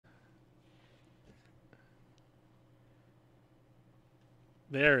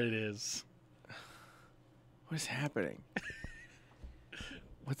There it is. What is happening?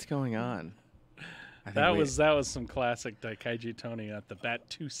 What's going on? That was some classic DaiKaiju Tony at the Bat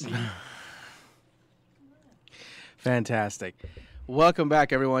 2C. Fantastic. Welcome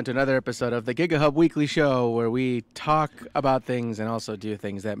back, everyone, to another episode of the GigaHub Weekly Show, where we talk about things and also do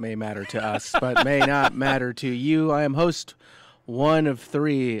things that may matter to us, but may not matter to you. I am host one of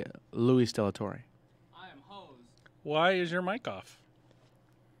three, Louis Stellatore. I am host. Why is your mic off?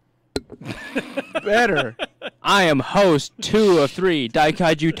 Better. I am host 2 of 3,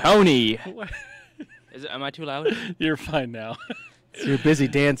 DaiKaiju Tony. Am I too loud? You're fine now. So you're busy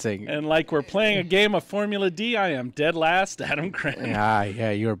dancing. And like we're playing a game of Formula D, I am dead last, Adam Crane.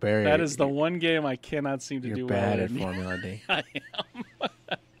 Yeah, you're very. That is the one game I cannot seem to do well bad in. at Formula D. I am.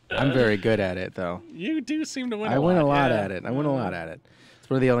 I'm very good at it, though. You do seem to win I a lot. win a lot at it. I win a lot at it. It's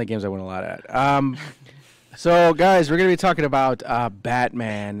one of the only games I win a lot at. So, guys, we're going to be talking about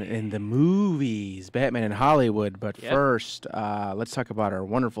Batman in the movies, Batman in Hollywood. But first, let's talk about our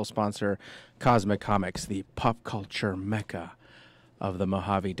wonderful sponsor, Cosmic Comics, the pop culture mecca of the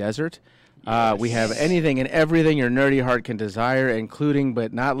Mojave Desert. We have anything and everything your nerdy heart can desire, including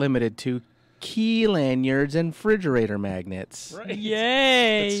but not limited to key lanyards and refrigerator magnets. Right.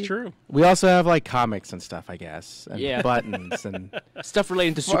 Yay! That's true. We also have like comics and stuff, I guess, and buttons and Stuff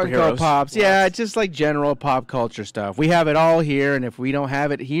relating to Funko superheroes. Pops. Yeah, just like general pop culture stuff. We have it all here, and if we don't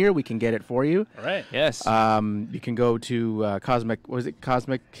have it here, we can get it for you. All right. Yes. You can go to Cosmic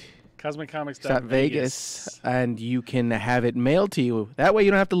CosmicComics.Vegas. and you can have it mailed to you. That way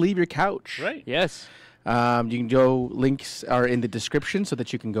you don't have to leave your couch. Right. Yes. You can go, links are in the description so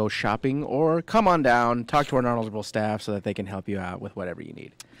that you can go shopping or come on down, talk to our knowledgeable staff so that they can help you out with whatever you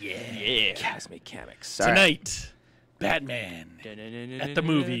need. Yeah. Cosmic Comics. Tonight, Batman at the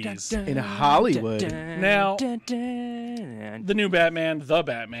movies. In Hollywood. Now, the new Batman, The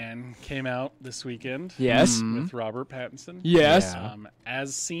Batman, came out this weekend. Yes. With Robert Pattinson. Yes. Yeah.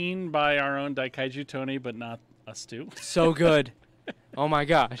 As seen by our own DaiKaiju Tony, but not us two. So good. Oh my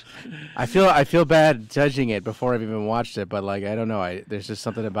gosh. I feel bad judging it before I've even watched it, but like I don't know, there's just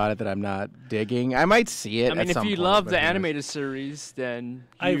something about it that I'm not digging. I might see it. I mean, if you love the animated series, then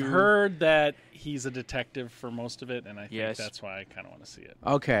I've heard that he's a detective for most of it, and I think Yes. that's why I kind of want to see it.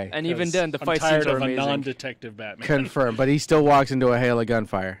 Okay, And even then, the I'm fight tired scenes are of amazing. a non-detective Batman. confirmed. But he still walks into a hail of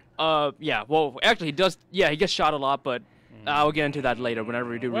gunfire. Yeah. Well, actually, he does. Yeah, he gets shot a lot, but I'll get into that later whenever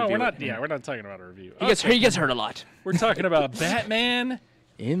we do Well, review. we're not. it. Yeah, we're not talking about a review. He gets hurt a lot. We're talking about Batman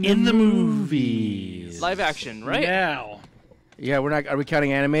In the movies. Live action, right? now. Yeah, we're not. Are we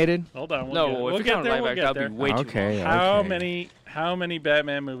counting animated? Hold on. No, we'll if get you're counting there. live We'll action, get there. that'd be way too Okay. long. How many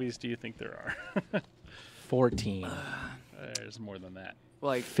Batman movies do you think there are? 14. There's more than that.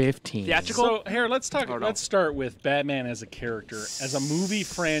 Like 15. theatrical? So here, let's talk. Oh, no. Let's start with Batman as a character, as a movie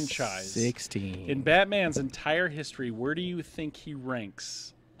franchise. 16. In Batman's entire history, where do you think he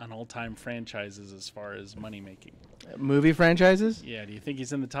ranks on all-time franchises as far as money making? Movie franchises? Yeah, do you think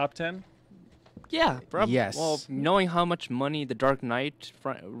he's in the top 10? Yeah, probably. Yes. Well, knowing how much money The Dark Knight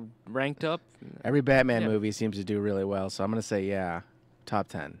ranked up. Every Batman Yeah. movie seems to do really well, so I'm going to say, yeah, top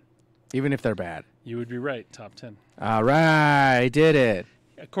 10. Even if they're bad. You would be right, top 10. All right, I did it.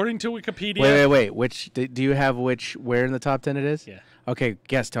 According to Wikipedia. Wait. Which do you have where in the top 10 it is? Yeah. Okay,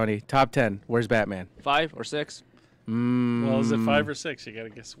 guess, Tony. Top 10. Where's Batman? 5 or 6? Well, is it 5 or 6? You got to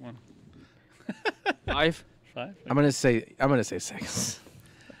guess one. 5? 5? I'm gonna say 6.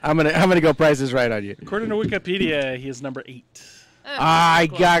 I'm gonna go prices right on you. According to Wikipedia, he is number 8.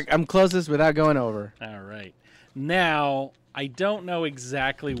 I'm closest without going over. All right. Now, I don't know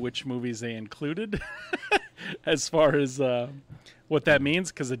exactly which movies they included as far as what that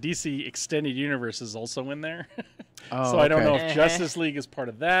means, because the DC Extended Universe is also in there. Oh, so I don't know okay. if Justice League is part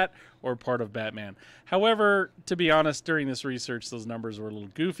of that or part of Batman. However, to be honest, during this research, those numbers were a little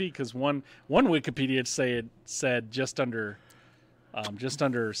goofy because one Wikipedia said just under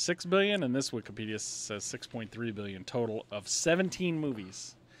 6 billion, and this Wikipedia says 6.3 billion total of 17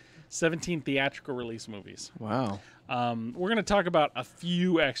 movies, 17 theatrical release movies. Wow. We're going to talk about a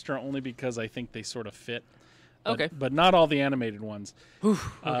few extra only because I think they sort of fit. Okay. But not all the animated ones.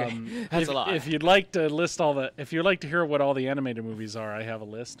 Okay. That's a lot. If you'd like to if you'd like to hear what all the animated movies are, I have a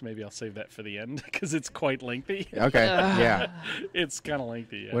list. Maybe I'll save that for the end because it's quite lengthy. Okay. Yeah. It's kind of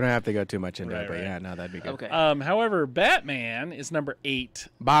lengthy. Yeah. We don't have to go too much into Right, it, but right. yeah, no, that'd be good. Okay. However, Batman is number 8,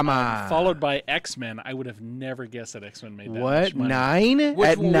 Bama. followed by X-Men. I would have never guessed that X-Men made that What? much money. 9? Which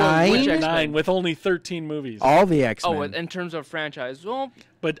At one- 9? which X-Men? 9 with only 13 movies. All the X-Men. Oh, in terms of franchise, well,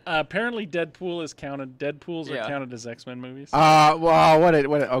 But apparently Deadpool is counted. Deadpools are Yeah. counted as X-Men movies. Well,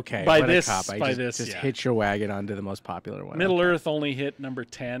 okay. By what this- a cop. I by just, this, just yeah. hit your wagon onto the most popular one. Middle Okay. Earth only hit number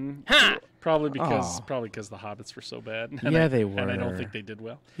 10. Probably because the Hobbits were so bad. Yeah, they And I don't were. think they did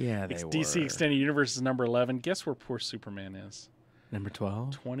well. Yeah, they DC were. Extended Universe is number 11. Guess where poor Superman is? Number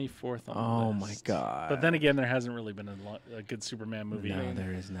 12? 24th on the Oh, list. my God. But then again, there hasn't really been a good Superman movie No, in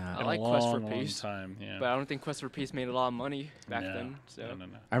there is not. I a like long, Quest for long Peace, time. Yeah. but I don't think Quest for Peace made a lot of money back No, then. So no.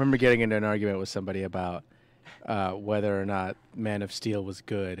 I remember getting into an argument with somebody about whether or not Man of Steel was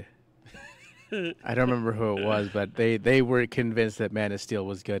good. I don't remember who it was, but they were convinced that Man of Steel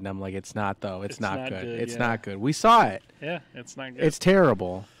was good, and I'm like, it's not, though. It's not good. It's yeah. not good. We saw it. Yeah, it's not good. It's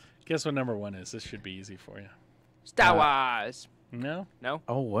terrible. Guess what number 1 is? This should be easy for you. Star Wars. No? No.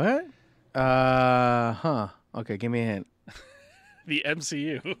 Oh, what? Okay, give me a hint. The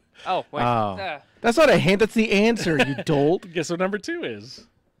MCU. Oh wait. Oh. That's not a hint. That's the answer, you dolt. Guess what number 2 is?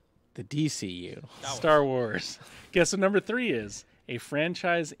 The DCU. Star Wars. Guess what number 3 is? A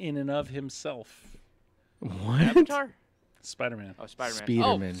franchise in and of himself. What? Avatar. Spider-Man. Oh, Spider-Man.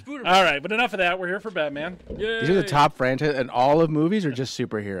 Spider-Man. Oh, Spider-Man. All right, but enough of that. We're here for Batman. These are the top franchise in all of movies or just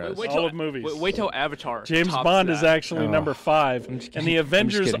superheroes? Wait All till- of movies. Wait till Avatar. James tops Bond is that. actually Oh. number 5, and the kidding.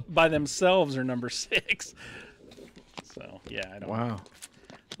 Avengers kidding. by themselves are number 6. So, yeah, I don't Wow.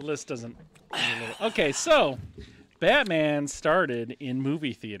 The list doesn't. Okay, so Batman started in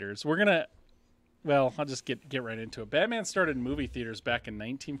movie theaters. I'll just get right into it. Batman started in movie theaters back in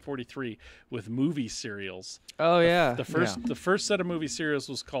 1943 with movie serials. Oh yeah. The first set of movie serials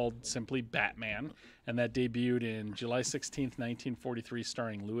was called simply Batman, and that debuted in July 16th, 1943,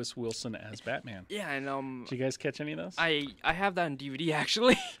 starring Lewis Wilson as Batman. Yeah, and Did you guys catch any of those? I have that on DVD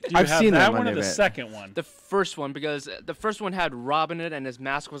actually. Do you I've have seen that them one on or the eBay. second one? The first one, because the first one had Rob in it, and his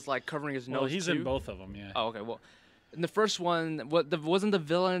mask was like covering his Well, nose. he's too. in both of them, yeah. Oh, okay. Well, in the first one, wasn't the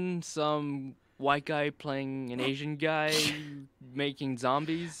villain some white guy playing an Asian guy making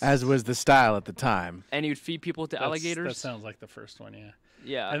zombies? As was the style at the time. And he would feed people to That alligators. sounds like the first one, yeah.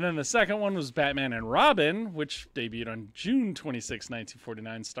 Yeah. And then the second one was Batman and Robin, which debuted on June 26,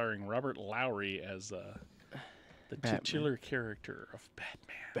 1949, starring Robert Lowry as the titular character of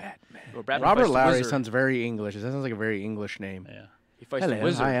Batman. Or Batman Robert fights the Lowry wizard. sounds very English. That sounds like a very English name. Yeah. He fights the Hello,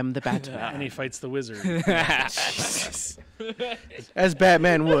 wizard. I am the Batman. And he fights the wizard. As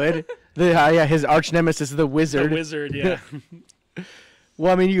Batman would. His arch nemesis is the the wizard. wizard, yeah.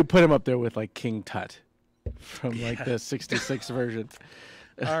 Well, I mean, you could put him up there with like King Tut from like the '66 version.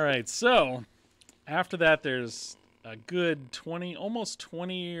 All right, so after that, there's a good almost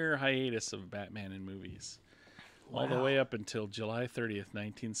 20-year hiatus of Batman in movies. All the way up until July 30th,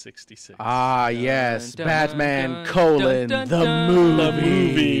 1966. Ah, yes, dun, Batman: dun, colon, dun, the dun. movie. The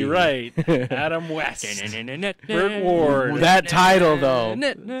movie, right. Adam West. Burt Ward. That title, though,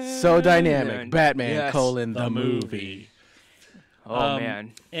 so dynamic. Batman: Yes. colon, the movie. Oh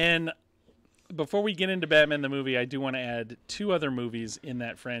man. And before we get into Batman the movie, I do want to add 2 other movies in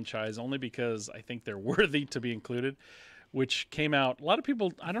that franchise, only because I think they're worthy to be included, which came out.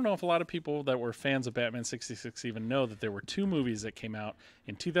 I don't know if a lot of people that were fans of Batman 66 even know that there were 2 movies that came out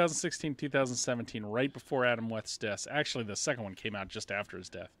in 2016, 2017, right before Adam West's death. Actually, the second one came out just after his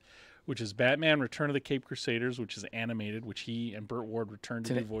death, which is Batman Return of the Cape Crusaders, which is animated, which he and Burt Ward returned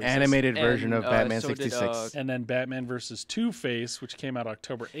to do An voices. animated version And, of Batman so did, 66. And then Batman vs. Two-Face, which came out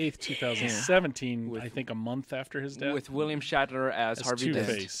October 8th, 2017, I think a month after his death. With William Shatner as Harvey Dent.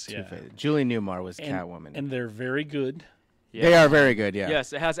 Two-Face, yeah. Julie Newmar was And- Catwoman. And they're very good. They are very good, yeah.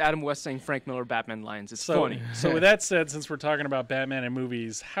 Yes, it has Adam West saying Frank Miller Batman lines. It's So, funny. so with that said, since we're talking about Batman and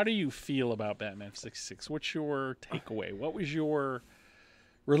movies, how do you feel about Batman 66? What's your takeaway? What was your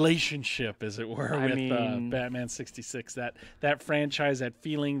relationship, as it were, I with mean- Batman 66? That franchise, that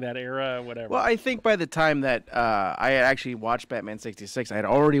feeling, that era, whatever. Well, I think by the time that I had actually watched Batman 66, I had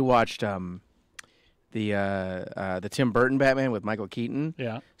already watched the Tim Burton Batman with Michael Keaton.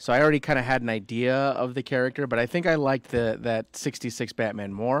 yeah. So I already kind of had an idea of the character, but I think I liked that 66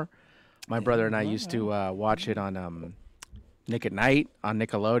 Batman more. My brother and I used to watch it on Nick at Night on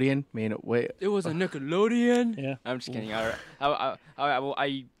Nickelodeon. I mean, It was a Nickelodeon. Yeah. I'm just kidding. I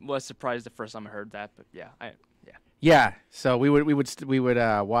was surprised the first time I heard that, but yeah. yeah. So we would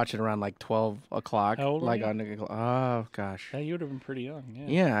watch it around like 12 o'clock, How old were like you? on Nickelodeon. Oh gosh. Yeah, you would have been pretty young.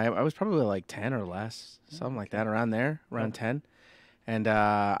 Yeah. Yeah, I was probably like 10 or less, something like that, around there, around 10. And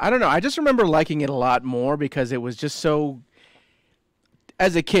I don't know. I just remember liking it a lot more because it was just so.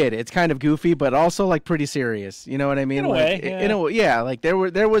 As a kid, it's kind of goofy, but also like pretty serious. You know what I mean? In a like, way, yeah. In a way, yeah. Like there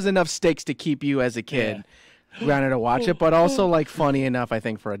was enough stakes to keep you as a kid grounded to watch it, but also like funny enough, I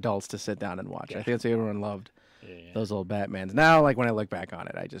think, for adults to sit down and watch. I think that's what everyone loved. Yeah. those old Batmans. Now, like when I look back on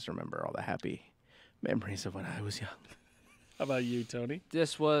it, I just remember all the happy memories of when I was young. How about you, Tony?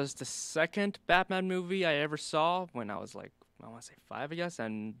 This was the second Batman movie I ever saw when I was like, I want to say 5, I guess.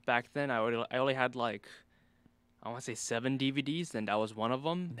 And back then, I only had like, I want to say 7 DVDs, and that was one of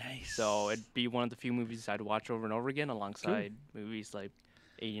them. Nice. So it'd be one of the few movies I'd watch over and over again, alongside movies like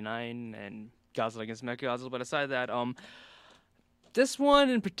 '89 and Godzilla against Mechagodzilla. But aside that, this one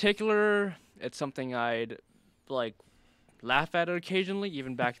in particular, it's something I'd like laugh at it occasionally,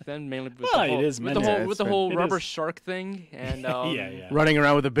 even back then, mainly with the whole rubber shark thing, and yeah. Running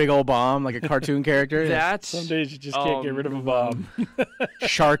around with a big old bomb like a cartoon character. That Some days you just can't get rid of a bomb.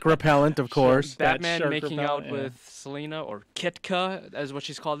 Shark repellent, of course. Batman shark making repellent, out with Selena, or Kitka, as what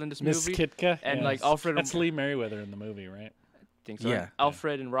she's called in this Miss movie. Kitka. And yes. like Alfred. That's Lee Merriweather in the movie, right? I think so. Yeah.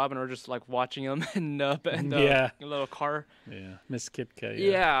 Alfred and Robin are just like watching him in a little car. Yeah, Miss Kitka.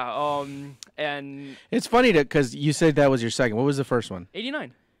 Yeah. And It's funny because you said that was your second. What was the first one?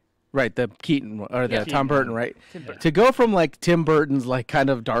 '89. Right, the Keaton or the Yeah. Tom Burton, right? Tim Burton. To go from like Tim Burton's like kind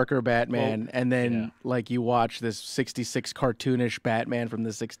of darker Batman, and then yeah. like you watch this '66 cartoonish Batman from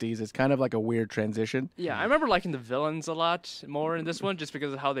the '60s, it's kind of like a weird transition. Yeah, I remember liking the villains a lot more in this one, just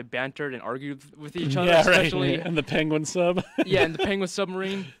because of how they bantered and argued with each other, Yeah, especially. right. And the Penguin sub. Yeah, and the Penguin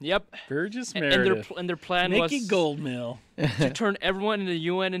submarine. Yep. Burgess And Meredith. their plan Mickey was Goldmill. to turn everyone in the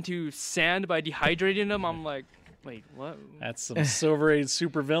UN into sand by dehydrating them. I'm like, wait, what? That's some Silver Age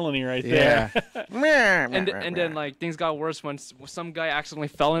super villainy right Yeah. there. And then like things got worse when some guy accidentally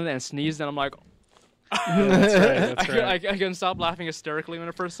fell in it and sneezed, and I'm like, That's right. That's right. I couldn't stop laughing hysterically when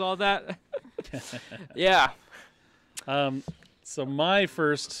I first saw that. Yeah. So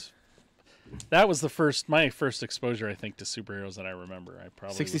that was my first exposure, I think, to superheroes that I remember. I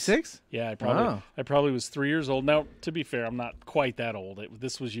probably '66. I Wow. probably was 3 years old. Now, to be fair, I'm not quite that old.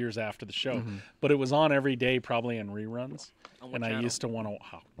 This was years after the show, but it was on every day, probably in reruns. On what And I channel? used to want to.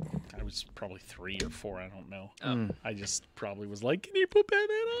 I was probably 3 or 4. I don't know. Oh. I just probably was like, "Can you put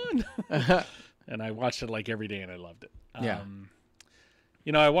Batman on?" And I watched it like every day, and I loved it. Yeah.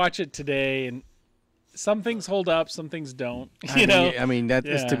 I watch it today, and some things hold up, some things don't. I mean that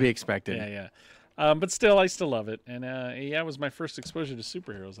is to be expected. Yeah. But still, I still love it, and it was my first exposure to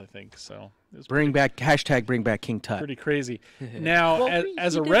superheroes, I think. So it was Bring back King Tut. pretty crazy. Now, Well,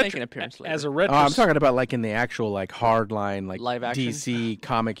 as he a did make retro, an appearance as a later. retro, Oh, I'm talking about like in the actual like hardline like Live action? DC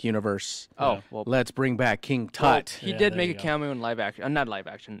comic universe. Oh, well, Let's bring back King well, Tut. he Yeah, did there make you a go. cameo in live action, not live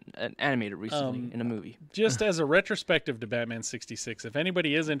action, animated recently in a movie. just as a retrospective to Batman 66, if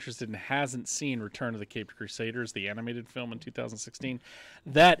anybody is interested and hasn't seen Return of the Caped Crusaders, the animated film in 2016,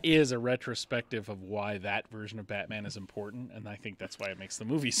 that is a retrospective of why that version of Batman is important, and I think that's why it makes the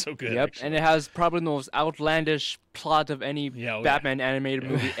movie so good. Yep, actually. and it has probably the most outlandish plot of any Batman animated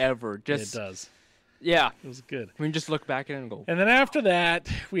movie ever. It Just does. yeah, It was good. I mean, just look back at it and go, And then after that,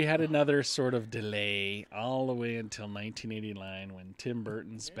 we had another sort of delay all the way until 1989 when Tim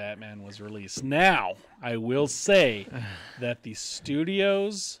Burton's Batman was released. Now, I will say that the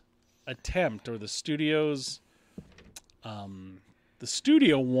studio's attempt, or the studio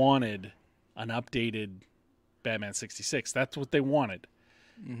wanted an updated Batman 66. That's what they wanted.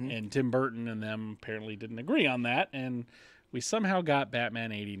 And Tim Burton and them apparently didn't agree on that, and we somehow got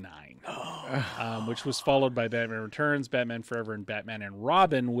Batman 89, which was followed by Batman Returns, Batman Forever, and Batman and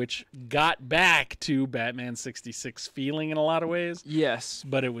Robin, which got back to Batman 66 feeling in a lot of ways. yes,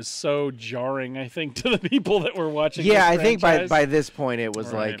 But it was so jarring, I think, to the people that were watching. Yeah, this I think franchise. by this point it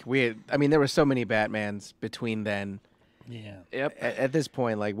was Right. like there were so many Batmans between then. Yeah, yep. At this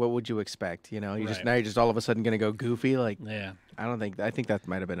point, like, what would you expect? You know, Right. now you're just all of a sudden going to go goofy. Like, yeah. I think that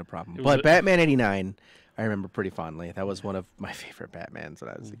might have been a problem. It was But Batman '89, I remember pretty fondly. That was one of my favorite Batmans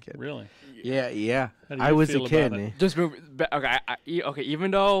when I was a kid. Really. Yeah. How do I you was a feel kid. about it? This movie, okay, okay. Even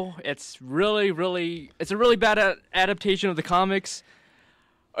though it's it's a really bad adaptation of the comics.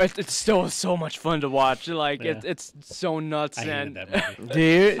 It's still so much fun to watch. Like Yeah. it's so nuts I hated and that movie.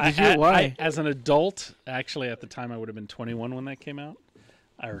 Did you? Why? As an adult, actually, at the time, I would have been 21 when that came out,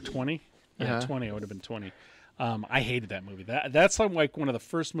 or 20. Yeah, Uh-huh. 20. I would have been 20. I hated that movie. That's like one of the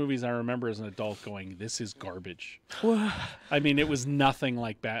first movies I remember as an adult going, "This is garbage." I mean, it was nothing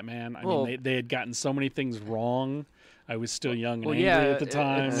like Batman. I Well- mean, they had gotten so many things wrong. I was still young and Well, angry yeah, at the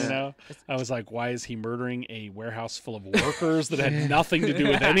time, it's- you know. I was like, why is he murdering a warehouse full of workers that had nothing to do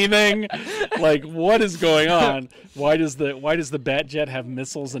with anything? Like, what is going on? Why does the Batjet have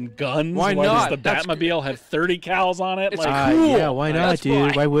missiles and guns? Why does not? the That's- Batmobile have 30 cows on it? It's Like, cool. Yeah, why not, That's dude?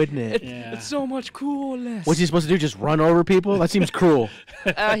 why. Why wouldn't it? Yeah. It's so much coolness. What's he supposed to do? Just run over people? That seems cruel.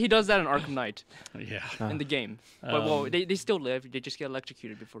 He does that in Arkham Knight yeah. in the game. But they still live. They just get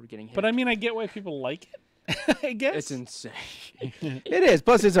electrocuted before getting hit. But I mean, I get why people like it. I guess. It's insane. It is.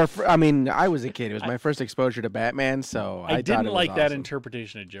 Plus, it's our. I mean, I was a kid. It was my first exposure to Batman, so I thought didn't it was like that awesome.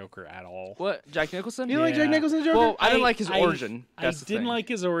 interpretation of Joker at all. What, Jack Nicholson? You like Jack Nicholson's Joker? Well, I didn't like his origin. I That's the didn't thing. like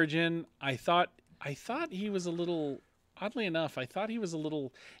his origin. I thought he was a little. Oddly enough, I thought he was a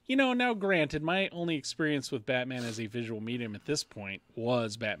little. Now granted, my only experience with Batman as a visual medium at this point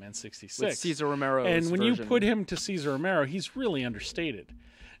was Batman '66 With Cesar Romero's and when you version. put him to Cesar Romero, he's really understated.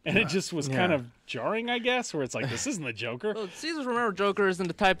 And it just was kind of jarring, I guess, where it's like, this isn't the Joker. Well, Cesar Romero Joker isn't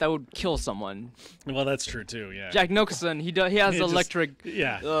the type that would kill someone. Well, that's true, too, yeah. Jack Nicholson, he has just- electric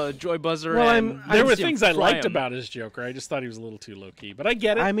joy buzzer. Well, and There were you see him things I fry liked him. about his Joker. I just thought he was a little too low-key. But I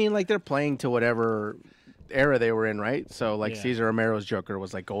get it. I mean, like they're playing to whatever era they were in, right? So, like Yeah. Cesar Romero's Joker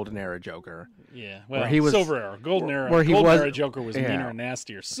was like Golden Era Joker. Yeah, well, he was- Silver Era. Golden Era. where he Golden was- Era Joker was yeah. meaner and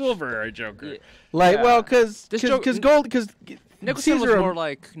nastier. Silver Era Joker. Like, Yeah. well, because This Nicholson was Cesar more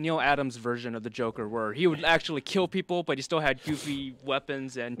like Neil Adams' version of the Joker, where he would actually kill people, but he still had goofy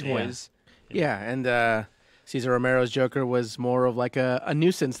weapons and toys. Yeah, and Cesar Romero's Joker was more of like a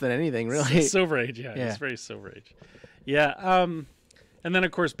nuisance than anything, really. Silver Age, yeah. Yeah. It's very Silver Age. Yeah, and then,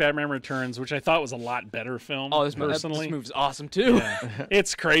 of course, Batman Returns, which I thought was a lot better film, Oh, this personally. movie's awesome too. Yeah.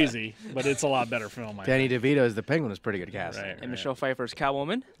 It's crazy, but it's a lot better film, I Danny think. DeVito as the Penguin was pretty good cast. Right, And right. Michelle Pfeiffer's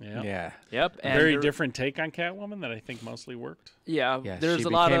Catwoman. Yeah. Yeah. Yep. A And very there- different take on Catwoman that I think mostly worked. Yeah. Yes, There's she a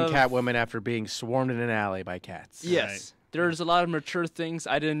lot became of Catwoman after being swarmed in an alley by cats. Yes. Right. There's a lot of mature things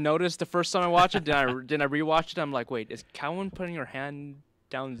I didn't notice the first time I watched it. Then I rewatched it. I'm like, wait, is Catwoman putting her hand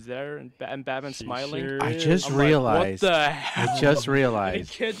down there and Batman She smiling? sure I is. just I'm like, realized. what the hell? I just A realized.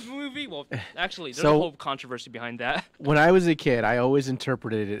 kids movie? Well, actually, there's So- a whole controversy behind that. When I was a kid, I always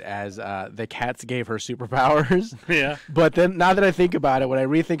interpreted it as the cats gave her superpowers. Yeah. But then, now that I think about it, when I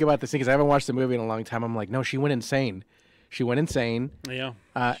rethink about this thing, because I haven't watched the movie in a long time, I'm like, no, she went insane. She went insane, Yeah.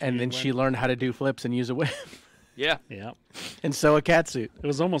 and then she learned how to do flips and use a whip, Yeah. Yeah. and sew a cat suit. It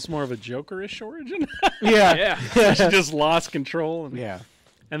was almost more of a Joker-ish origin. Yeah, Yeah. She just lost control. And, yeah.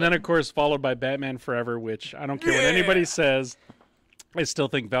 and then, of course, followed by Batman Forever, which I don't care what anybody says. I still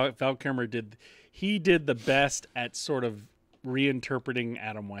think Val Kilmer did the best at sort of reinterpreting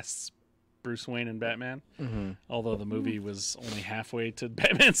Adam West's Bruce Wayne and Batman. Mm-hmm. Although the movie was only halfway to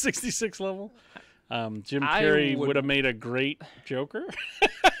Batman 66 level. Jim I Carrey would- would have made a great Joker.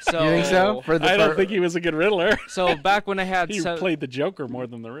 So, You think so? I don't think he was a good Riddler. So back when I had He played the Joker more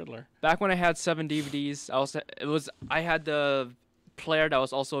than the Riddler. back when I had 7 DVDs, I had the player that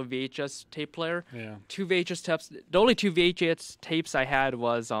was also a VHS tape player. Yeah. 2 VHS tapes. The only 2 VHS tapes I had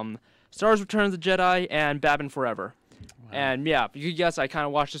was Star Wars: Return of the Jedi and Batman Forever. And yeah, you guess I kind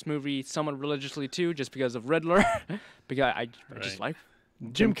of watched this movie somewhat religiously too, just because of Riddler. because I just Right. like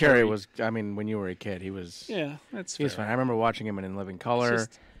Jim Carrey was. I mean, when you were a kid, he was. Yeah, that's He was fair. fine. I remember watching him in Living Color,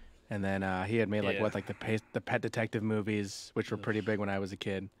 just- and then he had made Yeah. the Pet Detective movies, which were pretty big when I was a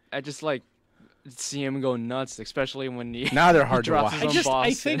kid. I just like see him go nuts, especially when he Now they're hard to drops watch. his own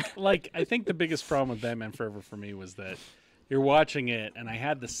boss. I think the biggest problem with Batman Forever for me was that you're watching it, and I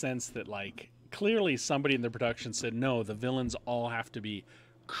had the sense that like clearly somebody in the production said no, the villains all have to be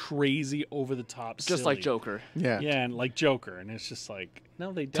crazy, over the top, just like Joker. Yeah. Yeah, and like Joker, and it's just like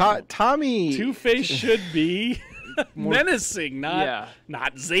no, they don't. Tommy. Two-Face should be menacing, Yeah.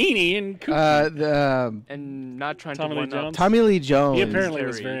 not zany and kooky. And not trying Tommy to Lee one up. Jones? Tommy Lee Jones. He apparently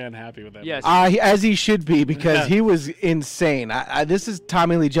was Scary. very unhappy with that. Yes. movie. As he should be, because Yeah. he was insane. This is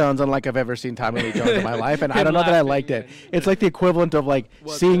Tommy Lee Jones, unlike I've ever seen Tommy Lee Jones in my life, and I don't know that I liked it. It's like the equivalent of like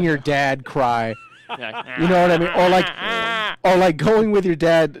seeing your dad cry. Yeah. You know what I mean? Or like going with your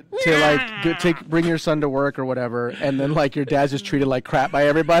dad to like bring your son to work or whatever, and then like your dad's just treated like crap by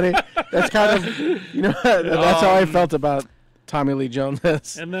everybody. That's kind of that's how I felt about Tommy Lee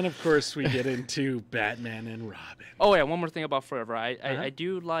Jones. And then, of course, we get into Batman and Robin. Oh yeah, one more thing about Forever. I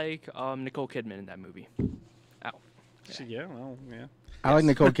do like Nicole Kidman in that movie. Ow. Yeah, well, yeah. I like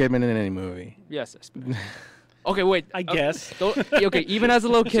Nicole Kidman in any movie. Yes. Okay, wait. I guess. Okay, even as a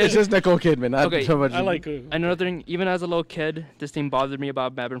little It's kid. just Nicole Kidman. Not Okay, so much. I like. Another thing, even as a little kid, this thing bothered me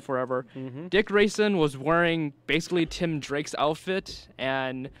about Batman Forever. Dick Grayson was wearing basically Tim Drake's outfit,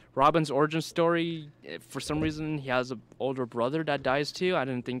 and Robin's origin story, for some reason, he has an older brother that dies too. I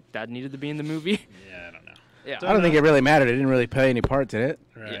didn't think that needed to be in the movie. Yeah, I don't know. Yeah. I don't think it really mattered. It didn't really play any part, did it?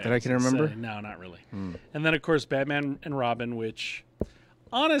 Right. That I can remember. So, no, not really. And then, of course, Batman and Robin, which,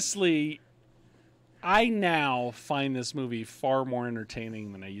 honestly, I now find this movie far more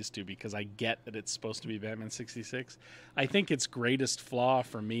entertaining than I used to because I get that it's supposed to be Batman 66. I think its greatest flaw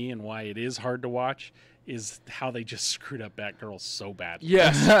for me and why it is hard to watch is how they just screwed up Batgirl so bad.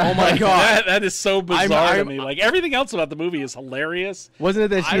 Yes. Oh my god. That is so bizarre to me. Like everything else about the movie is hilarious. Wasn't it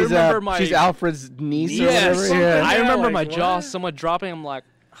that she's Alfred's niece or whatever? Yeah. I remember like, my jaw what? somewhat dropping. I'm like,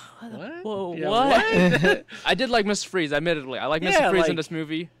 What? whoa, Yeah, what? I did like Mr. Freeze, admittedly. I like Mr. Freeze in this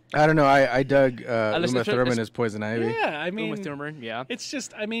movie. I don't know. I dug listen, Uma Thurman as Poison Ivy. Yeah, I mean, Uma Thurman, yeah. it's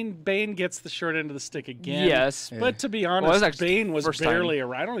just, I mean, Bane gets the short end of the stick again. Yes. But to be honest, Well, that was actually Bane was first barely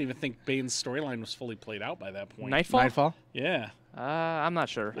around. I don't even think Bane's storyline was fully played out by that point. Nightfall? Yeah. I'm not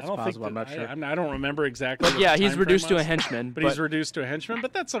sure. I don't possible, think I'm not sure. I don't remember exactly. But what yeah, the he's time reduced frame to a was. henchman. But he's reduced to a henchman,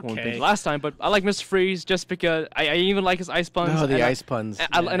 but that's okay. Last time, but I like Mr. Freeze just because I even like his ice puns. Oh, the and ice puns.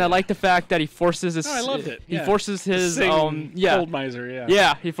 And I like the fact that he forces his. No, I loved it. He Yeah. forces his Cold miser, yeah.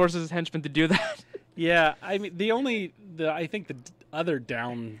 Yeah, he forces his henchmen to do that. Yeah, I mean, I think the other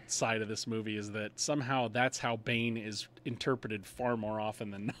downside of this movie is that somehow that's how Bane is interpreted far more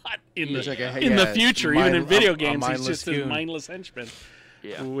often than not in the future, even in video games. He's just a mindless henchman.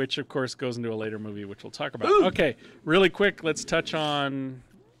 Yeah. Which, of course, goes into a later movie, which we'll talk about. Ooh. Okay, really quick, let's touch on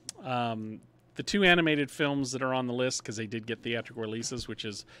the two animated films that are on the list because they did get theatrical releases, which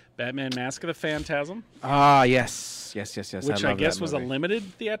is Batman Mask of the Phantasm. Ah, yes. Which I guess was a limited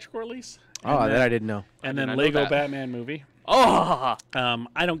theatrical release. Oh, that I didn't know. And then Lego Batman movie. Oh,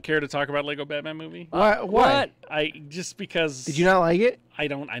 I don't care to talk about Lego Batman movie. What? Just because. Did you not like it? I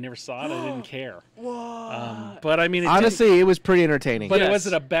never saw it. I didn't care. But I mean, honestly, it was pretty entertaining. But was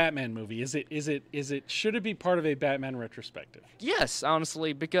it a Batman movie? Is it? Should it be part of a Batman retrospective? Yes,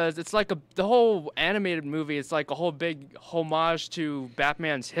 honestly, because it's like the whole animated movie. It's like a whole big homage to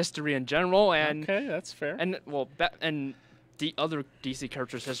Batman's history in general, and okay, that's fair. And and the other DC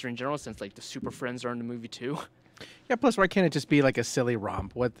characters' history in general, since like the Super Friends are in the movie too. Yeah, plus why can't it just be like a silly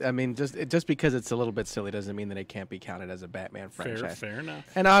romp? Just because it's a little bit silly doesn't mean that it can't be counted as a Batman franchise. Fair enough.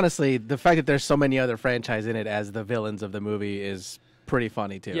 And honestly, the fact that there's so many other franchises in it as the villains of the movie is pretty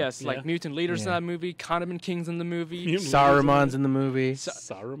funny too. Yes, like Mutant Leaders in that movie, Condiment King's in the movie, Saruman's in the movie.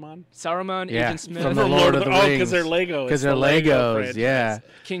 Saruman, yeah, Agent Smith, from the Lord of the Rings. because they're Lego. Because they're Legos, yeah.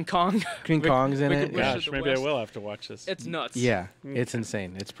 King Kong. King Kong's in it. Gosh, maybe I will have to watch this. It's nuts. Yeah, it's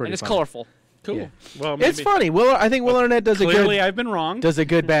insane. It's pretty. And it's funny. colorful. Cool. Yeah. Well, maybe. It's funny. I think Will Arnett does Clearly, a good. I've been wrong. Does a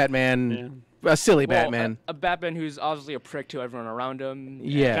good Batman. A silly Batman. A Batman who's obviously a prick to everyone around him.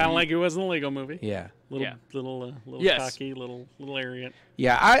 Yeah. Kind of like it was in the Lego movie. Yeah. Little cocky, little arrogant.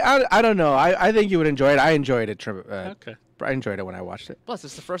 Yeah, I don't know. I think you would enjoy it. I enjoyed it. Okay. I enjoyed it when I watched it. Plus,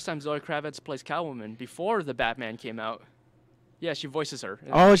 it's the first time Zoe Kravitz plays Catwoman before the Batman came out. Yeah, she voices her.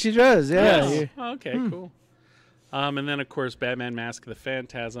 Oh, she does. Yeah. Yes. Oh, okay, cool. And then, of course, Batman Mask of the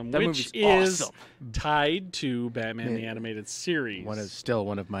Phantasm, That which movie's is awesome. tied to Batman the Animated Series. Still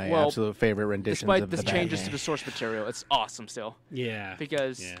one of my absolute favorite renditions despite of the the changes Batman. to the source material, it's awesome still. Yeah.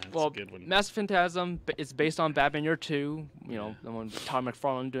 Because, it's a good one. Mask of the Phantasm, it's based on Batman Year 2, the one with Todd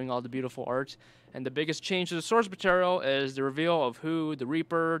McFarlane doing all the beautiful art. And the biggest change to the source material is the reveal of who the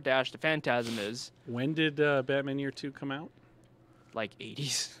Reaper - the Phantasm is. When did Batman Year 2 come out? Like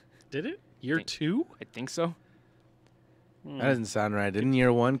 80s. Did it? Year 2? I think so. That doesn't sound right. Didn't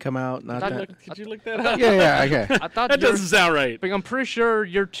Year 1 come out? Could you look that up? Yeah, okay. I thought that doesn't sound right. But I'm pretty sure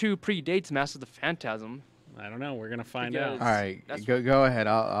Year 2 predates Mask of the Phantasm. I don't know. We're going to find out. All right. Go ahead.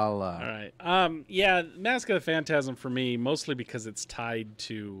 I'll All right. Yeah, Mask of the Phantasm for me, mostly because it's tied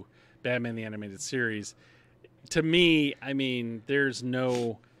to Batman the Animated Series. To me, I mean, there's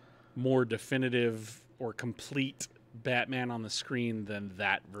no more definitive or complete Batman on the screen than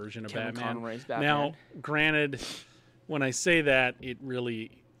that version of Kevin Batman. Conroy's Batman. Now, granted, when I say that, it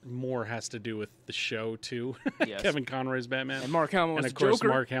really more has to do with the show too. Yes. Kevin Conroy's Batman, and Mark Hamill was and of course Joker.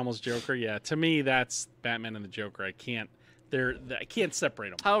 Mark Hamill's Joker. Yeah, to me that's Batman and the Joker. I can't separate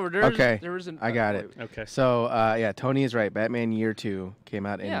them. However, there is an. I got it. Okay. So, Tony is right. Batman Year 2 came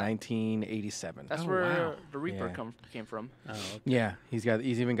out in 1987. That's where the Reaper came from. Oh, okay. Yeah, he's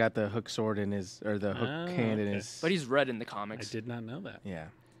even got the hook sword in his, or the hook hand in his. But he's red in the comics. I did not know that. Yeah.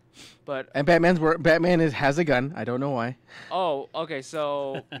 And Batman has a gun. I don't know why. Oh, okay.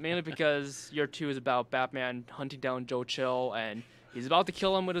 So mainly because Year 2 is about Batman hunting down Joe Chill, and he's about to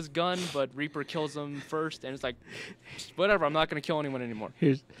kill him with his gun, but Reaper kills him first, and it's like, whatever. I'm not gonna kill anyone anymore.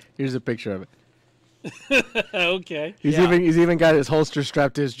 Here's a picture of it. Okay. He's even got his holster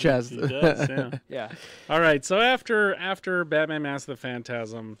strapped to his chest. He does, yeah. Yeah. All right. So after Batman Mask of the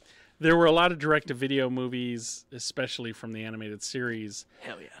Phantasm, there were a lot of direct-to-video movies, especially from the animated series.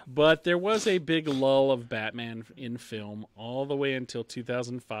 Hell yeah. But there was a big lull of Batman in film all the way until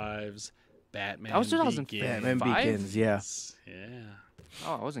 2005's Batman. That was 2005? Begins. Batman Begins, yeah. Yeah.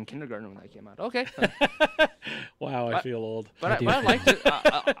 Oh, I was in kindergarten when that came out. Okay. Wow, I feel old. But I liked it.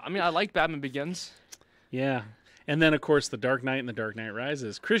 I liked Batman Begins. Yeah. And then, of course, The Dark Knight and The Dark Knight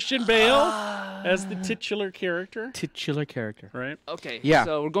Rises. Christian Bale as the titular character. Titular character. Right. Okay. Yeah.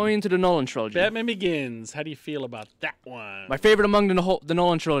 So we're going into the Nolan trilogy. Batman Begins. How do you feel about that one? My favorite among the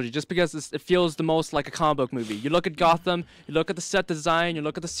Nolan trilogy, just because it feels the most like a comic book movie. You look at Gotham, you look at the set design, you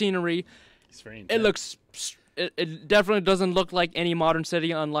look at the scenery. It's very It looks. It definitely doesn't look like any modern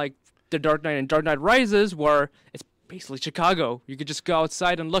city, unlike The Dark Knight and Dark Knight Rises, where it's basically Chicago. You could just go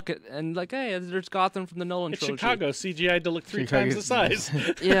outside and look at and like, hey, there's Gotham from the Nolan It's trilogy. Chicago. CGI to look 3 times the size.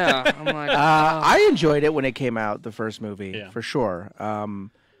 Yeah, I'm like, I enjoyed it when it came out, the first movie, Yeah. for sure.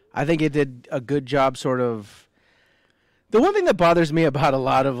 I think it did a good job, sort of. The one thing that bothers me about a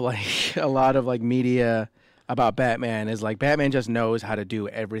lot of media about Batman is like Batman just knows how to do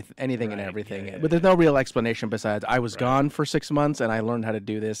anything and Right, everything, yeah, but there's no real explanation besides I was gone for 6 months and I learned how to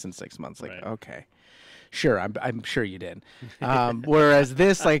do this in 6 months. Like, Right. okay. Sure, I'm sure you did. Whereas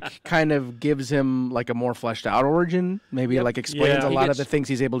this like kind of gives him like a more fleshed out origin. Maybe like explains Yeah. a He lot of gets- the things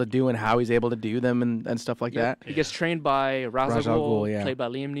he's able to do and how he's able to do them and stuff like that. he gets trained by Ra's al Ra's al Ghul, Ghul, yeah. played by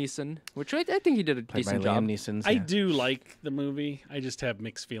Liam Neeson, which I think he did a Played by decent job. Liam Neeson. I do like the movie. I just have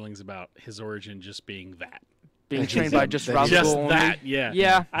mixed feelings about his origin just being that. Being He's trained by a- just that Ra's he's- al Just Ghul that, only. yeah.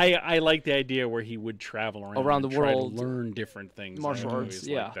 Yeah. I like the idea where he would travel around the and try to world. learn different things. Martial in arts, movies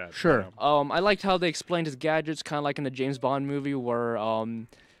yeah. Like that. Sure. I liked how they explained his gadgets, kind of like in the James Bond movie, where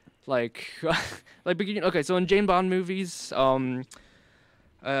like beginning. Okay, so in James Bond movies,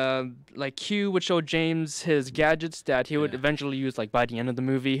 like Q would show James his gadgets that he would Yeah. eventually use, like by the end of the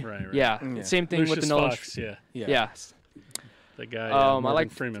movie. Right, right. Yeah, Yeah. same thing with Lucius the Nolan. Fox, yeah. Yeah. The guy I Morgan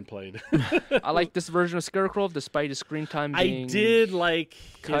like- Freeman played. I like this version of Scarecrow, despite his screen time I being. did like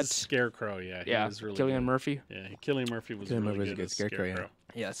cut. his Scarecrow, yeah. He Yeah, was really Cillian good. Murphy. Yeah, Cillian Murphy was Cillian really Murphy was a good good as Scarecrow, yeah.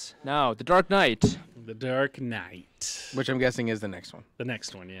 Yes. Now, The Dark Knight. The Dark Knight. Which I'm guessing is the next one. The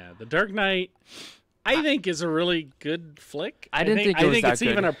next one, yeah. The Dark Knight, I think, is a really good flick. I didn't think it I was think that it's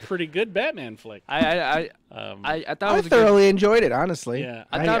even good. a pretty good Batman flick. I thought it I was a good. thoroughly enjoyed it, honestly. Yeah.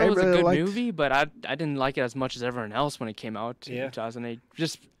 I thought it was really a good liked- movie, but I didn't like it as much as everyone else when it came out in Yeah. 2008.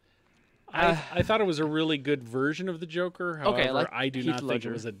 Just I thought it was a really good version of the Joker. However, like I do Heath not think Ledger.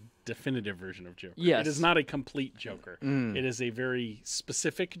 it was a definitive version of Joker. Yes. It is not a complete Joker. Mm. It is a very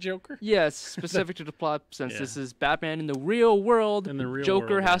specific Joker. yes, specific to the plot, since Yeah. this is Batman in the real world. In the real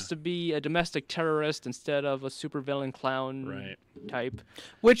Joker world, has yeah. to be a domestic terrorist instead of a supervillain clown Right. type.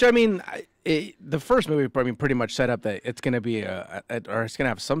 Which I mean, the first movie pretty much set up that it's going to be or it's going to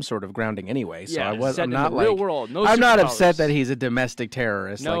have some sort of grounding anyway. So Yeah, I'm set in not the like real world. No I'm not upset superpowers. that he's a domestic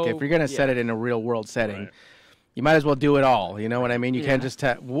terrorist. Like if No, you're going to set yeah. it in a real world setting, Right. you might as well do it all. You know what I mean? You can't Yeah.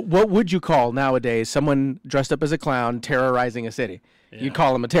 just what would you call nowadays someone dressed up as a clown terrorizing a city? Yeah. You'd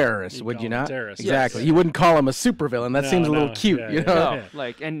call him a terrorist, You'd would call you him a not? terrorist, Exactly. yes. You wouldn't call him a supervillain. That No, seems a little no, cute, yeah, you yeah. know? No, Yeah.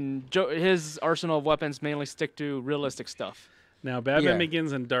 like, and his arsenal of weapons mainly stick to realistic stuff. Now, Batman Yeah.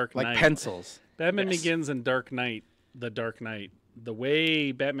 Begins and Dark Like Knight. pencils. Batman Yes. Begins and Dark Knight, the Dark Knight, the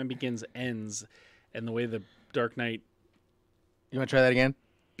way Batman Begins ends and the way the Dark Knight You want to try that again?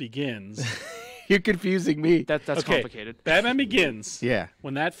 begins. You're confusing me. That's Okay. complicated. Batman Begins. Yeah.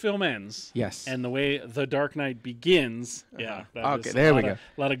 When that film ends. Yes. And the way the Dark Knight begins. Yeah. that Okay, is there a we lot go. of-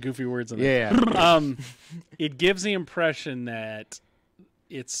 A lot of goofy words in there. Yeah. It gives the impression that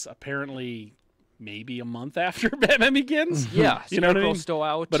it's apparently maybe a month after Batman Begins. Yeah, You know what I Scarecrow's mean? still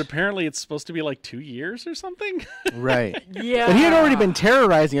out. But apparently it's supposed to be like 2 years or something. Right. yeah, But he had already been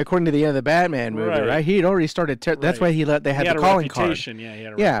terrorizing, according to the end of the Batman movie, Right. right? He had already started. That's Right. why they had He had the a calling card. reputation. Yeah, he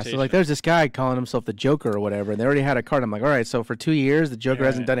had a Yeah, reputation. so like there's this guy calling himself the Joker or whatever, and they already had a card. I'm like, all right, so for 2 years the Joker Yeah.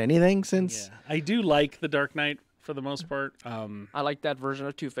 hasn't done anything since. Yeah. I do like the Dark Knight for the most part. I like that version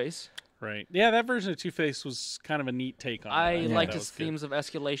of Two-Face. Right. Yeah, that version of Two-Face was kind of a neat take on it. I thought liked that his was good. themes of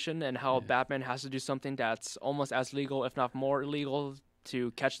escalation and how Batman has to do something that's almost as legal, if not more illegal,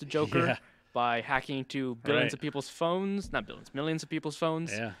 to catch the Joker Yeah. by hacking into billions Right. of people's phones, not billions, millions of people's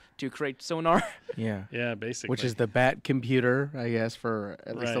phones Yeah. to create sonar. Yeah. Yeah, basically. Which is the Bat computer, I guess, for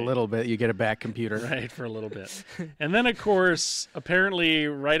at least a Right. little bit. You get a Bat computer. right for a little bit. And then, of course, apparently,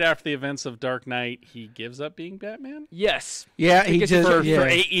 right after the events of Dark Knight, he gives up being Batman Yes, Yeah, he Because just for yeah. for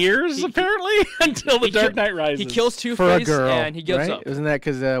 8 years, He- apparently, until the he Dark kill- Knight Rises. he kills for a Two-Face girl, and he gives right? up. Isn't that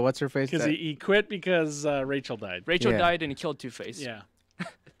because what's her face? because he quit because Rachel died. Rachel Yeah. died and he killed Two-Face. Yeah.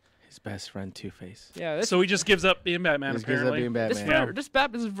 His best friend Two Face. Yeah, this, So he just gives up being Batman. Just gives up Apparently, being this,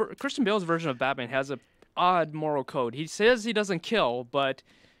 Batman. Christian Bale's version of Batman has a odd moral code. He says he doesn't kill, but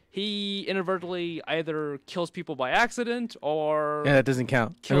he inadvertently either kills people by accident or Yeah, that doesn't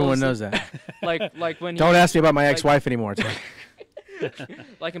count. Kills Everyone the- knows that. like when Don't he, ask me about my ex-wife anymore. Tim.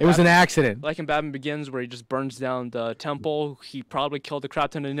 Like in It was an Batman- accident. Like in Batman Begins, where he just burns down the temple. He probably killed a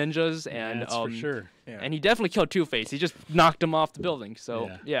crap ton of ninjas, and That's for sure. And he definitely killed Two-Face. He just knocked him off the building. So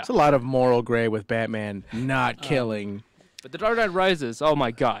yeah. It's a lot of moral gray with Batman not killing. But The Dark Knight Rises. Oh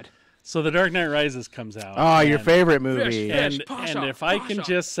my God. So The Dark Knight Rises comes out. Oh, your and- favorite movie. And, Pasha, and if I can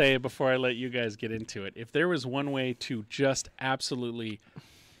Pasha. just say before I let you guys get into it, if there was one way to just absolutely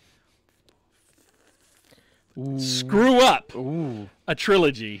screw up a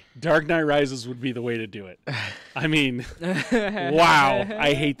trilogy, Dark Knight Rises would be the way to do it. I mean, wow,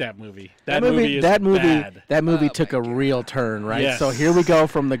 I hate that movie. That movie is bad. That movie took a real turn, right? Yes. So here we go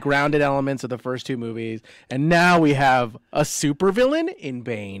from the grounded elements of the first two movies, and now we have a supervillain in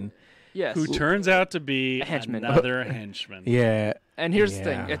Bane. Yes. Who turns out to be henchman. another henchman. Yeah. And here's the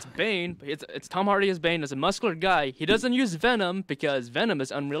Yeah. thing: it's Bane. It's Tom Hardy as Bane, as a muscular guy. He doesn't use Venom because Venom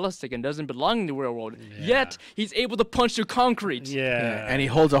is unrealistic and doesn't belong in the real world. Yet he's able to punch through concrete. Yeah. And he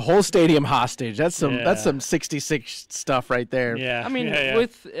holds a whole stadium hostage. That's some Yeah. 66 stuff right there. Yeah. I mean, yeah.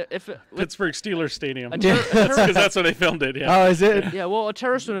 with Pittsburgh Steelers Stadium. a Because that's where they filmed it. Yeah. Oh, is it? yeah, well, a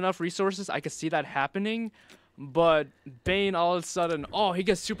terrorist with enough resources, I could see that happening. But Bane, all of a sudden, he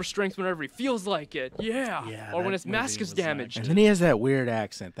gets super strength whenever he feels like it. Yeah. Yeah, Or when that his mask movie is was not damaged. And then he has that weird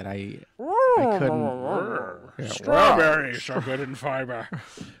accent that I couldn't. Strawberries are good in fiber.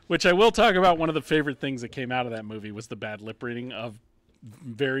 Which I will talk about. One of the favorite things that came out of that movie was the bad lip reading of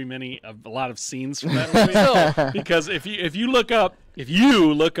a lot of scenes from that movie. Because if you look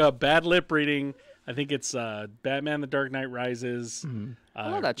up bad lip reading, I think it's Batman: The Dark Knight Rises. I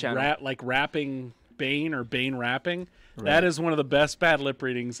love that channel. Rapping Bane or Bane rapping. Right. That is one of the best bad lip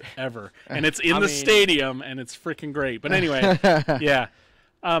readings ever, and it's in the stadium, and it's freaking great. But anyway, yeah.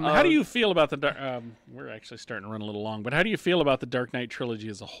 How do you feel about the Dark? We're actually starting to run a little long, but how do you feel about the Dark Knight trilogy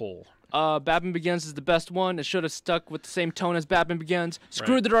as a whole? Batman Begins is the best one. It should have stuck with the same tone as Batman Begins.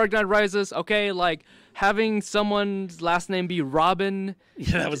 Screw The Dark Knight Rises. Okay, like having someone's last name be Robin.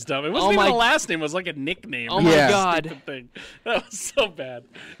 Yeah, that was dumb. It wasn't even a last name. It was like a nickname. Oh my God. Stupid thing. That was so bad.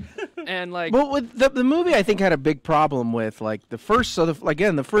 And like, Well, with the movie, I think had a big problem with like the first. So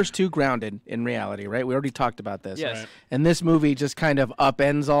the first two grounded in reality, right? We already talked about this. Yes. Right. And this movie just kind of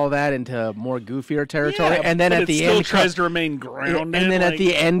upends all that into more goofier territory, Yeah, and then but at the still end tries to remain grounded. and then at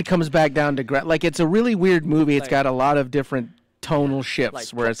the end comes back down to like it's a really weird movie. It's Like- got a lot of different tonal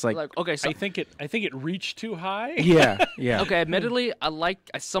shifts where it's like okay, so I think it reached too high. yeah. okay, admittedly, I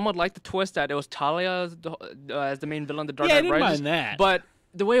somewhat like the twist that it was Talia as the main villain, the Dark Yeah, I Knight didn't Rises. mind that. But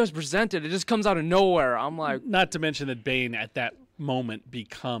the way it was presented, it just comes out of nowhere. I'm like, Not to mention that Bane at that moment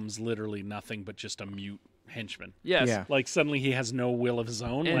becomes literally nothing but just a mute henchman. yes. Yeah. Like suddenly he has no will of his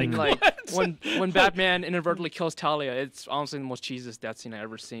own. And Like, like what? when Batman inadvertently kills Talia, it's honestly the most cheesiest death scene I've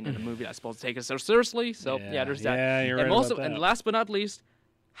ever seen in a movie that's supposed to take it so seriously. So yeah, there's that. Yeah, you're and right most about and that. last but not least,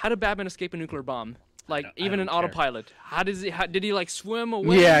 how did Batman escape a nuclear bomb? Like I even don't in care. autopilot. Did he like swim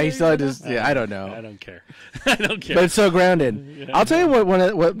away? Yeah, he still You know? just I don't know. I don't care. I don't care. But it's so grounded. I'll tell you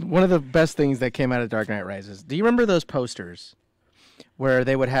one of the best things that came out of Dark Knight Rises. Do you remember those posters where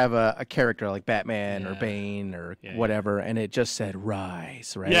they would have a character like Batman or Bane or whatever, and it just said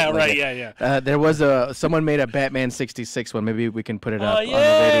 "Rise"? Right? Yeah, Like right. it- Yeah. there was someone made a Batman '66 one. Maybe we can put it up on the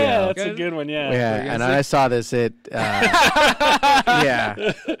yeah, video. that's a good one. Yeah. Yeah, and I saw this. Yeah.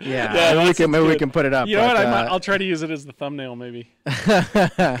 Maybe we can put it up. You know but, what? I'll try to use it as the thumbnail, maybe,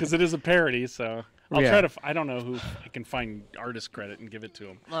 because it is a parody. So I'll try to. I don't know who I can find artist credit and give it to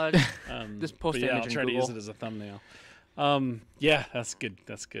him. Just post But the yeah, image I'll in try to Google. use it as a thumbnail. Yeah, that's good.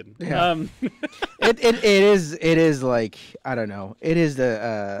 That's good. Yeah. It is like I don't know. It is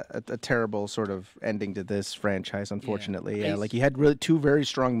a terrible sort of ending to this franchise. Unfortunately, yeah. Like you had really two very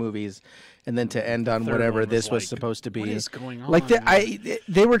strong movies, and then to end on third whatever one was this was like, supposed to be. what is going on? Like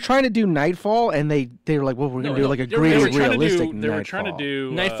they were trying to do Nightfall, and they were like, well, we're gonna do like a they were gritty, trying to realistic. They were trying to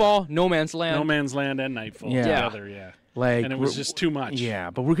do Nightfall, No Man's Land. No Man's Land, and Nightfall Yeah. together. Yeah. Like, And it was just too much. Yeah,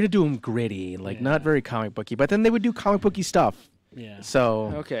 but we're gonna do them gritty, like not very comic booky. But then they would do comic booky stuff. Yeah.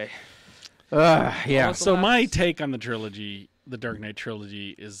 So Okay. yeah. Well, So my take on the trilogy, the Dark Knight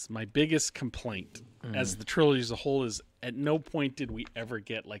trilogy, is my biggest complaint as the trilogy as a whole is at no point did we ever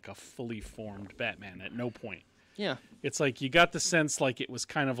get like a fully formed Batman. At no point. Yeah. It's like you got the sense like it was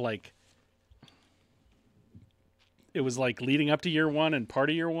kind of like it was like leading up to year one and part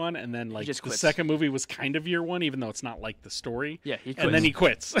of year one, and then like just the quits. second movie was kind of year one, even though it's not like the story. Yeah, he and then he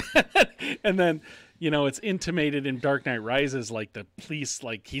quits. And then, it's intimated in Dark Knight Rises like the police,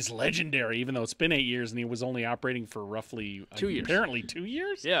 like he's legendary, even though it's been 8 years and he was only operating for roughly 2 years. Apparently 2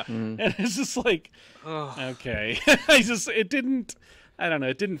 years. Yeah. And it's just like, okay, it didn't. I don't know.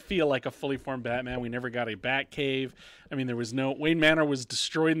 It didn't feel like a fully formed Batman. We never got a Batcave. I mean, there was no Wayne Manor was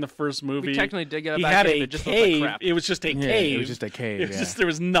destroyed in the first movie. We technically did get a he Batcave. had a it just cave. looked like crap. It was just a Yeah, cave. it was just a cave. It was Yeah. just there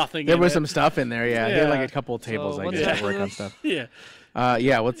was nothing. There in was it. some stuff in there. Yeah, he had like Yeah. a couple of tables. So I what's guess that to work for on this? stuff. Yeah.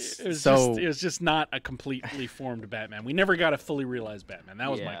 Yeah. What's It was so? just, it was just not a completely formed Batman. We never got a fully realized Batman.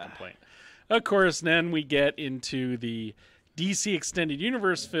 That was my Yeah. complaint. Of course, then we get into the DC Extended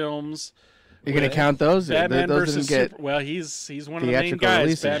Universe films. You're gonna count those? Batman those versus didn't get. Well, he's one of the main theatrical guys.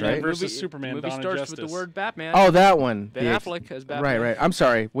 releases, Batman right? versus Superman. Movie Dawn of starts Justice. with the word Batman. Oh, that one. Ben Affleck as Batman. Right. I'm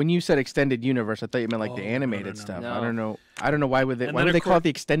sorry. When you said extended universe, I thought you meant like the animated no. stuff. No. I don't know. I don't know why would they. And Why then, would of they call course- it the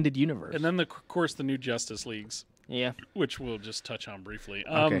extended universe? And then, of course, the new Justice Leagues, Yeah. which we'll just touch on briefly.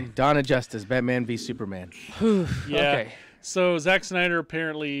 okay. Dawn of Justice, Batman v Superman. Yeah. Okay. So Zack Snyder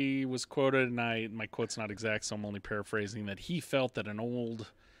apparently was quoted, and my quote's not exact, so I'm only paraphrasing, that he felt that an old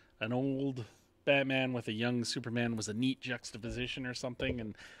Batman with a young Superman was a neat juxtaposition or something,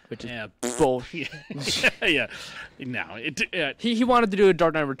 and Which is yeah, bullshit. yeah. No, He wanted to do a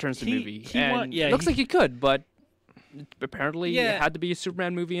Dark Knight Returns He- movie. he and wa- yeah, looks he- like he could, but apparently Yeah. it had to be a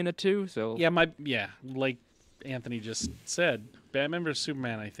Superman movie in it too. So like Anthony just said, Batman vs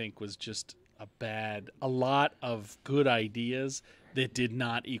Superman, I think, was just a lot of good ideas that did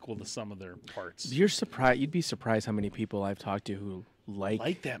not equal the sum of their parts. You're surprised. You'd be surprised how many people I've talked to who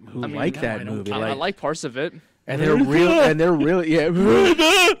like that movie. Who I mean, like no, that I don't movie. care. I like parts of it. And they're real. And they're really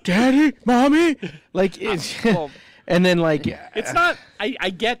Daddy, mommy, like it's. Well, And then like It's not. I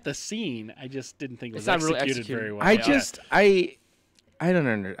get the scene. I just didn't think it was It's not really executed executed. very well. I Yeah. just I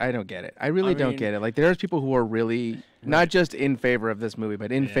don't get it. I really don't mean- get it. Like there's people who are really not just in favor of this movie,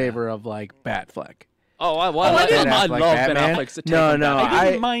 but in favor of like Batfleck. I I love didn't Ben like Batman. Affleck's take No, on no, Batman. I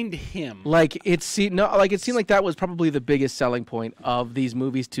didn't I- mind him. Like it seemed like that was probably the biggest selling point of these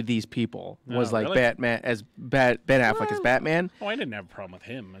movies to these people was Oh, like really? Batman as Ben Affleck as Batman. Oh, I didn't have a problem with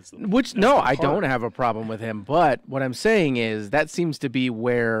him. As the, Which as no, the I part. don't have a problem with him. But what I'm saying is that seems to be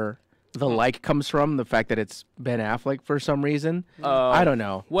where the like comes from. The fact that it's Ben Affleck for some reason. I don't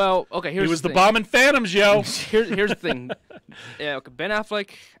know. Well, okay. Here's He was the thing. bomb in Phantoms, yo. Here's the thing. Yeah, okay, Ben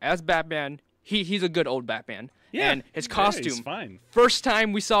Affleck as Batman. He's a good old Batman. Yeah, And his yeah, costume. he's fine. First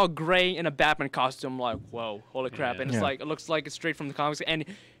time we saw Gray in a Batman costume, like, whoa, holy crap. Yeah. And it's Yeah. like, it looks like it's straight from the comics. And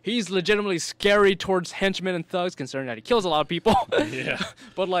he's legitimately scary towards henchmen and thugs, considering that he kills a lot of people. Yeah.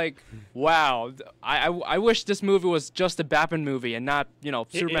 But, like, wow. I wish this movie was just a Batman movie and not,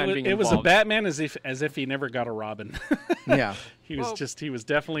 Superman being It was involved. a Batman as if he never got a Robin. Yeah. he was Well- he was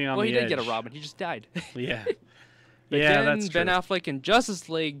definitely on Well, the he did get a edge. Robin. He just died. Yeah. But Yeah, then that's true. Ben Affleck in Justice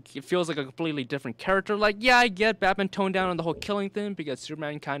League, it feels like a completely different character. Like, yeah, I get Batman toned down on the whole killing thing because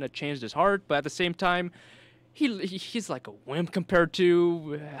Superman kind of changed his heart, but at the same time, he's like a wimp compared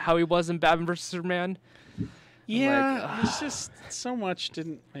to how he was in Batman vs Superman. Yeah, it's just so much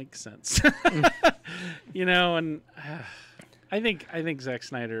didn't make sense. And I think Zack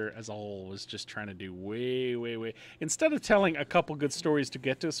Snyder as a whole was just trying to do way instead of telling a couple good stories to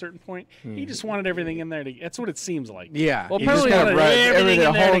get to a certain point, he just wanted everything in there. That's what it seems like. Yeah. Well, You just apparently gotta rush- everything the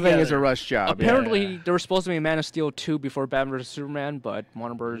in there whole thing is a together. rush job. Apparently, there was supposed to be a Man of Steel 2 before Batman vs Superman, but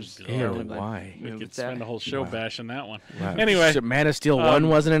Warner Bros. Ew, apparently why? We moved could that. spend a whole show bashing that one. Wow. Anyway, So Man of Steel 1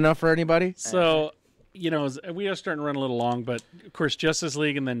 wasn't enough for anybody? so we are starting to run a little long, but of course Justice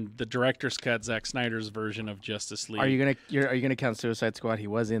League and then the director's cut, Zack Snyder's version of Justice League. Are you gonna count Suicide Squad? He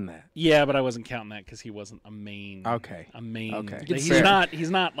was in that. Yeah, but I wasn't counting that because he wasn't a main. Okay. A main. Okay. He's Fair. not. He's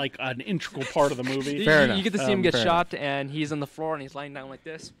not like an integral part of the movie. You, Fair you- enough. you get to see him get Fair shot, and he's on the floor, and he's lying down like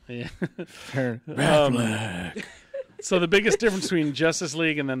this. Yeah. Batfleck. So the biggest difference between Justice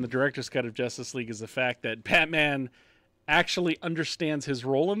League and then the director's cut of Justice League is the fact that Batman actually understands his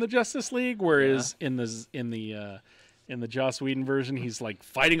role in the Justice League, whereas in the Joss Whedon version, he's like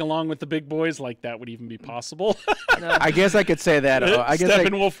fighting along with the big boys, like that would even be possible. I guess I could say that. I guess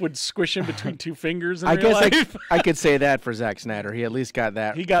Steppenwolf would squish him between two fingers. In I real guess life. I could say that for Zack Snyder. He at least got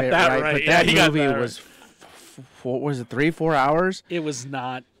that. He got that right. But Yeah, that he got movie that was, what was it, 3-4 hours? It was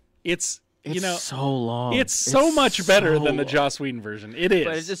not. It's It's so long. It's so much better so than the long. Joss Whedon version. It is.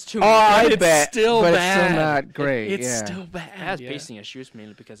 But it's just too Oh, I But it's bet. still but bad. it's still not great. It's yeah. still bad. It has yeah. pacing issues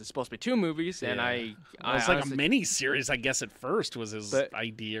mainly because it's supposed to be two movies, and Yeah. I Well, it's like a honestly- mini series, I guess. At first, was his But-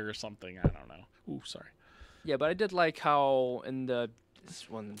 idea or something. I don't know. Ooh, sorry. Yeah, but I did like how in this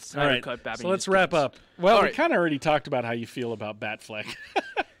one All Snyder right, cut Batman. so let's used wrap kids. up. Well, All we right. kind of already talked about how you feel about Batfleck.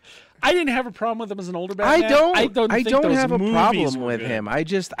 I didn't have a problem with him as an older Batman. I don't think those have a movies problem were with good. him. I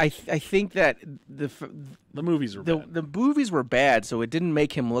think that The movies were bad. the movies were bad, so it didn't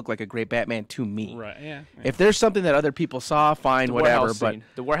make him look like a great Batman to me. Right? Yeah. If there's something that other people saw, fine, The whatever. warehouse But scene.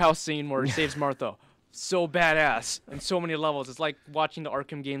 The warehouse scene where he saves Martha. so badass in so many levels. It's like watching the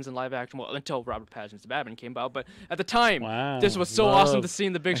Arkham games in live action. Well, until Robert Pattinson's Batman came out, but at the time, this was so awesome to see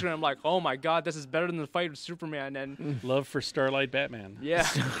in the big screen. I'm like, oh my god, this is better than the fight with Superman. And love for Starlight Batman. Yeah,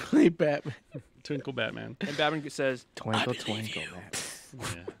 Starlight Batman, Twinkle Batman, and Batman says, "Twinkle, twinkle, Batman."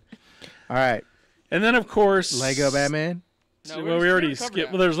 Yeah. All right, and then of course Lego Batman. No, well, we already skipped.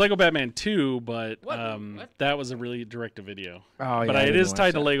 that. Well, there's Lego Batman 2, but What? that was a really direct-to-video. Oh, But yeah, it is didn't tied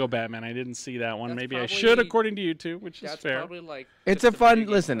watch to that. Lego Batman. I didn't see that one. That's Maybe I probably- should, according to you two, which is That's fair. probably like It's just a fun. video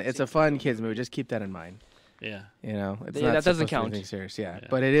game Listen, I've it's a seen. fun kids movie. Just keep that in mind. Yeah. You know, it's Yeah, not that doesn't supposed to be count. anything serious. Yeah, Yeah.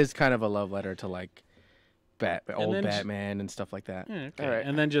 but it is kind of a love letter to like old then Batman and stuff like that. Yeah, okay. All right.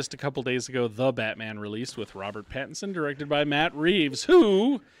 And then just a couple days ago, The Batman released with Robert Pattinson, directed by Matt Reeves,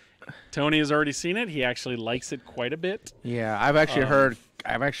 who Tony has already seen it. He actually likes it quite a bit. Yeah, I've actually heard.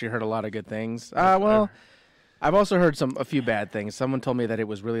 I've actually heard a lot of good things. Well, I've also heard a few bad things. Someone told me that it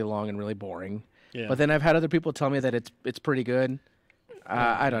was really long and really boring. Yeah. But then I've had other people tell me that it's pretty good.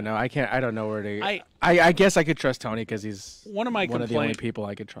 I don't know. I don't know where to. I guess I could trust Tony because he's One of my the only people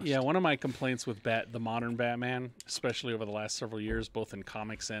I could trust. Yeah, one of my complaints with the modern Batman, especially over the last several years, both in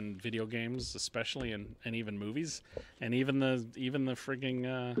comics and video games, especially and even movies, and even the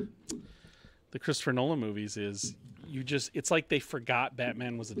frigging the Christopher Nolan movies, is it's like they forgot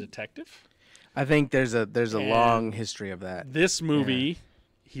Batman was a detective. I think there's a long history of that. This movie,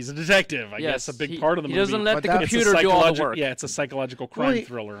 he's a detective. I guess a big part of the he movie. doesn't let the But computer do all the work. Yeah, it's a psychological crime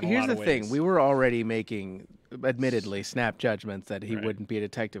thriller in a Here's lot the of ways. thing: we were already making, admittedly, snap judgments that he Right. wouldn't be a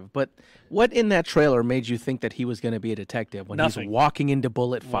detective. But what in that trailer made you think that he was going to be a detective when Nothing. he's walking into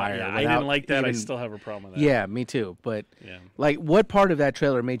bullet Well, fire? yeah, I without didn't like that. I even- still have a problem with that. Yeah, me too. But Yeah. like, what part of that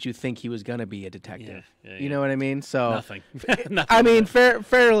trailer made you think he was going to be a detective? Yeah, You know what I mean? So Nothing. Nothing. I mean,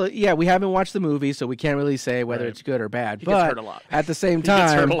 fairly, yeah. We haven't watched the movie, so we can't really say whether Right. it's good or bad. He but gets hurt a lot. at the same He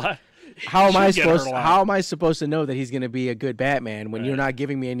gets hurt time, a lot. how am I should get hurt supposed? a lot. How am I supposed to know that he's going to be a good Batman when you're Right. not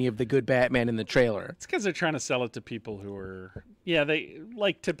giving me any of the good Batman in the trailer? It's because they're trying to sell it to people who are, they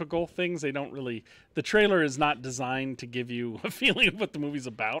like typical things. They don't really. The trailer is not designed to give you a feeling of what the movie's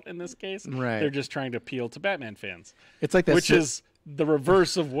about. In this case, Right. They're just trying to appeal to Batman fans, It's like which is the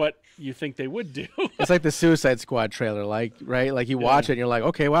reverse of what you think they would do. It's like the Suicide Squad trailer, right? Like you watch it and you're like,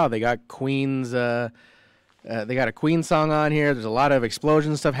 okay, wow, they got Queen's, they got a Queen song on here. There's a lot of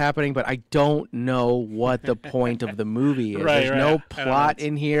explosion stuff happening, but I don't know what the point of the movie is. Right, There's right. no I don't know. plot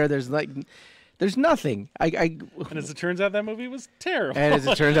in here. There's nothing. And as it turns out, that movie was terrible. And as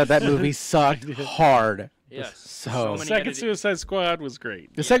it turns out, that movie sucked hard. Yes. So- many Second editing- Suicide Squad was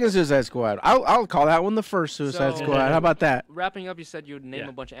great. The second Suicide Squad, I'll call that one the first Suicide So- Squad. How about that? Wrapping up, you said you would name Yeah.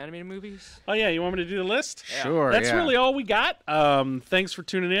 a bunch of animated movies. Oh yeah, you want me to do the list? Yeah. Sure. That's yeah. really all we got. Thanks for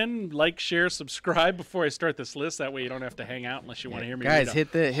tuning in. Like, share, subscribe before I start this list. That way you don't have to hang out unless you want to hear me. Guys,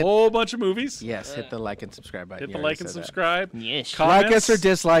 read a hit whole bunch of movies. yes, hit the like and subscribe button. Hit You the already like and said that. subscribe. Yes. Like us or Comments.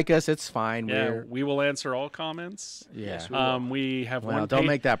 dislike us, it's fine. Yeah, we will answer all comments. Yeah. Yes, We have Well, one. don't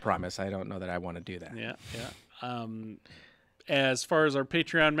make that promise. I don't know that I want to do that. Yeah, yeah. As far as our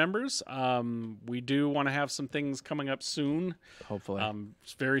Patreon members, we do want to have some things coming up soon. Hopefully.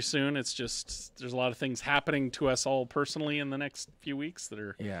 Very soon. It's just there's a lot of things happening to us all personally in the next few weeks that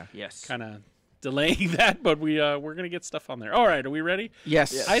are yeah. Yes. kind of delaying that, but we're gonna get stuff on there. All right, are we ready?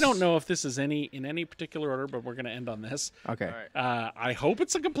 Yes. Yes. I don't know if this is in any particular order, but we're gonna end on this. Okay. All right. I hope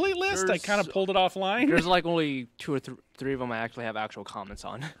it's a complete list. I There's- kind of pulled it offline. There's like only two or three of them I actually have actual comments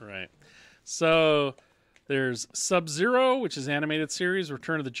on. Right. So there's Sub-Zero, which is animated series,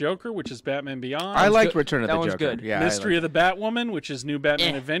 Return of the Joker, which is Batman Beyond. I liked good. Return of That the one's Joker. good. Yeah. Mystery of the Batwoman, which is New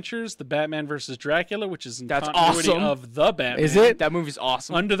Batman Eh. Adventures, The Batman versus Dracula, which is in That's continuity awesome. of The Batman. Is it? That movie's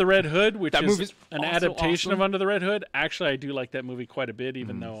awesome. Under the Red Hood, which That is movie's an also adaptation of awesome. Under the Red Hood. Actually, I do like that movie quite a bit,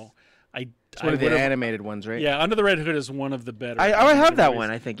 even though It's one of the would've- animated ones, right? Yeah, Under the Red Hood is one of the better. I have animated that movies.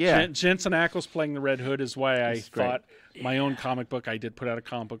 one, I think. Yeah. Jensen Ackles playing the Red Hood is why I That's great. thought my own comic book. I did put out a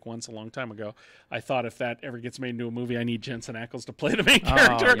comic book once a long time ago. I thought if that ever gets made into a movie, I need Jensen Ackles to play the main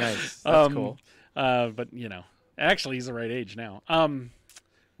character. Oh, nice. That's cool. But actually, he's the right age now.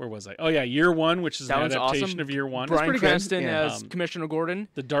 Where was I? Oh yeah, Year One, which is That an one's adaptation awesome. of Year One. Bryan pretty good. Cranston Yeah. as Commissioner Gordon.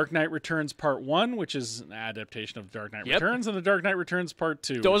 The Dark Knight Returns Part 1, which is an adaptation of Dark Knight Yep. Returns, and The Dark Knight Returns Part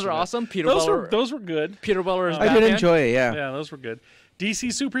 2. Those which are is awesome. Peter Those Weller. were good. Peter Weller is I Batman. did enjoy it, yeah. Yeah, those were good. DC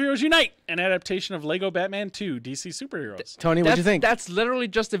Superheroes Unite, an adaptation of Lego Batman 2, DC Superheroes. Tony, what do you think? That's literally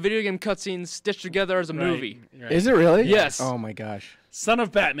just a video game cutscene stitched together as a movie. Right. Is it really? Yes. Oh my gosh. Son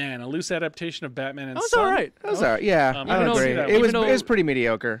of Batman, a loose adaptation of Batman and That was Son. all right. That was all right. Yeah, Even I though- don't agree. even It was though- pretty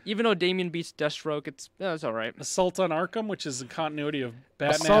mediocre. Even though Damien beats Deathstroke, it's all right. Assault on Arkham, which is the continuity of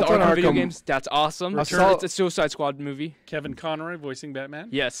Batman. Assault The on Arkham video Arkham. games, that's awesome. Assault- It's a Suicide Squad movie. Kevin Conroy voicing Batman.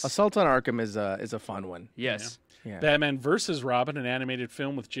 Yes. Assault on Arkham is a fun one. Yes. Yeah. Batman versus Robin, an animated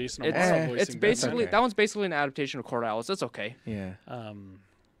film with Jason Momoa voicing It's basically okay. that one's basically an adaptation of Corvallis. That's okay. Yeah. Batman.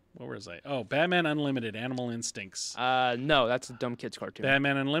 What was I? Oh, Batman Unlimited, Animal Instincts. No, that's a dumb kids cartoon.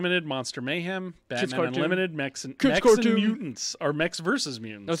 Batman Unlimited, Monster Mayhem. Kids Batman cartoon. Unlimited, Mechs and cartoon. Mutants, or Mechs versus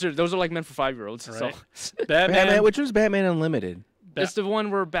Mutants. Those are like meant for 5-year-olds. Right. So Batman, which was Batman Unlimited. it's the one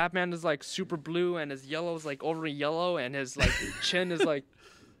where Batman is like super blue and his yellow is like over yellow and his like chin is like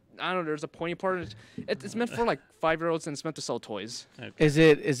I don't know. There's a pointy part. It's meant for like 5-year-olds and it's meant to sell toys. Is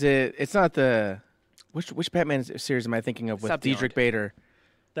it? It's not the. Which Batman series am I thinking of with Stop Diedrich beyond. Bader?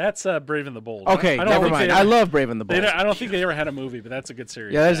 That's Brave and the Bold. Okay, I don't never think mind. they I ever- love Brave and the they Bold. don't- I don't think they ever had a movie, but that's a good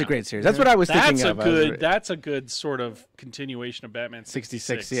series. Yeah, that is a great series. That's what I was thinking That's a of. good. That's a good sort of continuation of Batman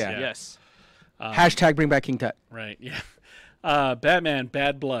 66, yeah. Yes. Hashtag bring back King Tut. Right. Yeah. Batman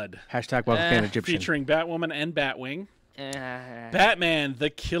Bad Blood, Hashtag welcome Fan Egyptian. featuring Batwoman and Batwing. Batman: The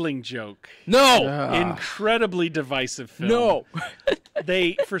Killing Joke. No. Incredibly divisive film. No.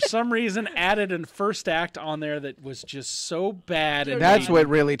 They, for some reason, added a first act on there that was just so bad. And That's made- what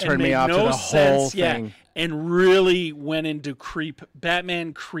really and turned me made off to no the whole sense, yeah, thing. and really went into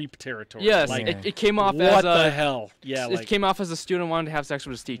Batman creep territory. Yes. Like, It came off what as the a. hell? Yeah, It came off as a student wanted to have sex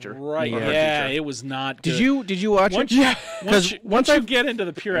with his teacher. right. Or her Yeah, teacher. it was not good. Did you watch Once it? you, Yeah. once you get into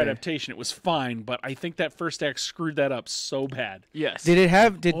the pure adaptation, it was fine, but I think that first act screwed that up so bad. Yes. Did it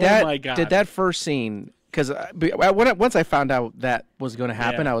have? Did Oh that? my God. Did that first scene? Because once I found out that was going to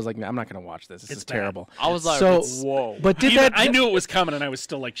happen, Yeah. I was like, I'm not going to watch this. This It's is bad. terrible. I was like, So, whoa. But did Even- that? I knew it was coming, and I was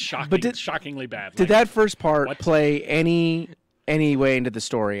still like did- shockingly bad. Did Like, that first part what? play any way into the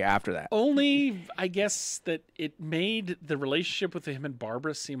story after that? Only, I guess, that it made the relationship with him and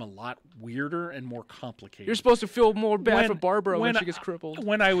Barbara seem a lot weirder and more complicated. You're supposed to feel more bad for Barbara when she gets crippled.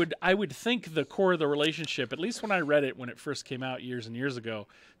 When I would think the core of the relationship, at least when I read it when it first came out years and years ago,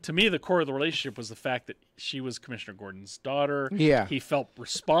 to me the core of the relationship was the fact that she was Commissioner Gordon's daughter. Yeah. He felt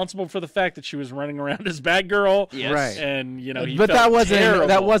responsible for the fact that she was running around as Batgirl. Yes. Right. And he But felt that wasn't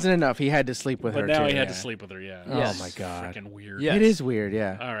terrible. enough. He had to sleep with But her now too. he had to yeah. sleep with her. Yeah. Yes. Oh my God. Freaking weird. Yeah. It is weird.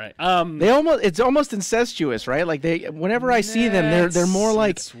 Yeah. All right. It's almost incestuous, right? Like whenever I see them, they're more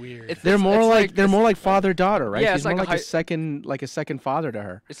like it's weird. It's- they're more like it's- father daughter, right? Yeah, He's it's like more a like a second father to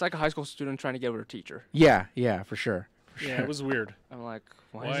her. It's like a high school student trying to get with her teacher. Yeah, for sure. Yeah, it was weird. I'm like,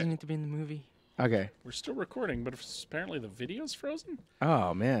 why Why- does he need to be in the movie? Okay. We're still recording, but apparently the video's frozen.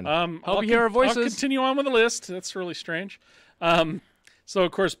 Oh man. I'll you hear our I'll voices. continue on with the list. That's really strange. So,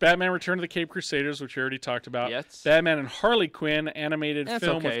 of course, Batman Return to the Cape Crusaders, which we already talked about. Yes. Batman and Harley Quinn, animated That's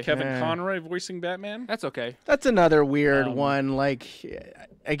film okay. with Kevin Eh. Conroy voicing Batman. That's okay. That's another weird one. Like,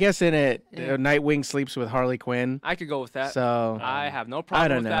 I guess in it, Nightwing sleeps with Harley Quinn. I could go with that. So I have no I problem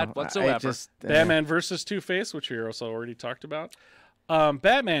don't with know. that whatsoever. I just, Batman versus Two-Face, which we also already talked about.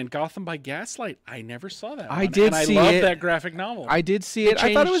 Batman, Gotham by Gaslight. I never saw that. I one, did and I see love it. that graphic novel. I did see it.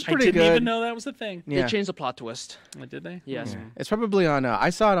 I thought it was I pretty didn't good. even know that was the thing. Yeah. They changed the plot twist. Did they? Yes. It's probably on. I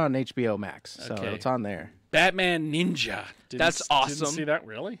saw it on HBO Max, so Okay. it's on there. Batman Ninja. That's awesome. Didn't see that,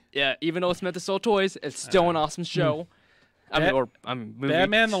 really? Yeah, even though it's meant to sell toys, it's still an awesome show. Movie.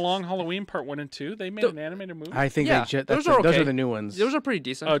 Batman: The Long Halloween Part 1 and 2. They made an animated movie. I think Yeah, those are are okay. the new ones. Those are pretty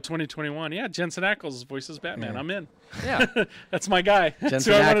decent. Oh, 2021. Yeah, Jensen Ackles voices Batman. Yeah. I'm in. Yeah. That's my guy. That's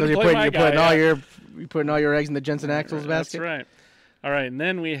Jensen who I wanted Ackles. to play my guy, yeah. You're putting all your eggs in the Jensen Ackles That's basket. right. All right, and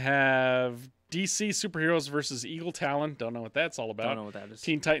then we have DC Superheroes versus Eagle Talon. Don't know what that's all about. Don't know what that is.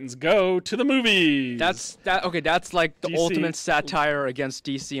 Teen Titans Go to the movies. That's like the DC ultimate satire against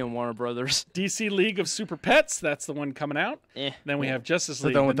DC and Warner Brothers. DC League of Super Pets. That's the one coming out. Then we have Justice Is that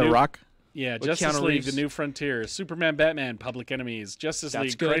League. the one with the new- Rock? Yeah, With Justice Keanu League: Reeves. The New Frontier, Superman, Batman, Public Enemies, Justice That's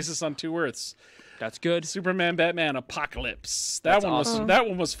League: good. Crisis on Two Earths, That's good. Superman, Batman, Apocalypse. That's That awesome.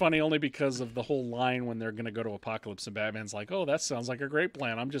 one was funny only because of the whole line when they're going to go to Apocalypse and Batman's like, "Oh, that sounds like a great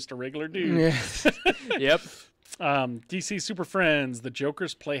plan. I'm just a regular dude." Yeah. Yep. DC Super Friends: The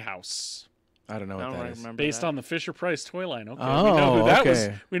Joker's Playhouse, I don't know I what don't that is. remember based that. on the Fisher Price toy line. Okay, we Oh, know who that was.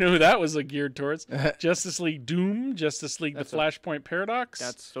 okay. We know who that was geared towards. Justice League Doom, Justice League: That's The Flashpoint Paradox,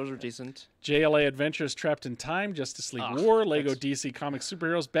 Those are decent. JLA Adventures Trapped in Time, Justice League Ugh, War, Lego DC Comics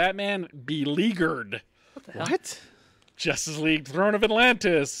Superheroes, Batman Beleaguered. What? Justice League Throne of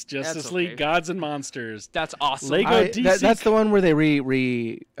Atlantis, Justice That's League okay. Gods and Monsters. That's awesome. Lego DC. That's the one where they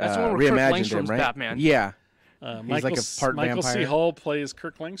That's the one where Kirk reimagined him, Langstrom's right? Batman. Yeah. Michael, like a part Michael C. vampire. Hull plays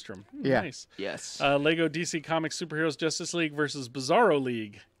Kirk Langstrom. Yeah. Nice. Yes. Lego DC Comics Superheroes Justice League versus Bizarro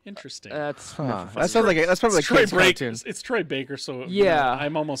League. Interesting. That's That sounds like that's probably It's a kid's Troy Baker. cartoon. It's Troy Baker, so Yeah.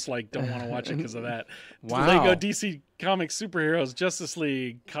 I'm almost like don't want to watch it because of that. Wow. Lego DC Comics Superheroes Justice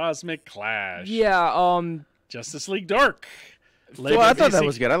League Cosmic Clash. yeah. Justice League Dark. Lego Well, I thought DC that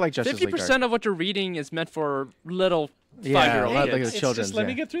was good. I like Justice League. 50% of what you're reading is meant for little Yeah, 5-year-old like kids. the It's children's, just let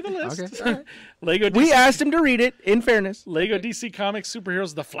me yeah. get through the list. Okay. Lego DC, We asked him to read it. In fairness, Lego DC Comics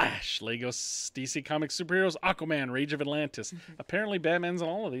Superheroes The Flash. Lego DC Comics Superheroes Aquaman Rage of Atlantis. Apparently Batman's in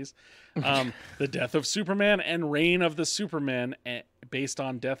all of these. The Death of Superman and Reign of the Superman based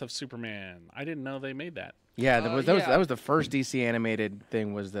on Death of Superman. I didn't know they made that. yeah, yeah. that was the first DC animated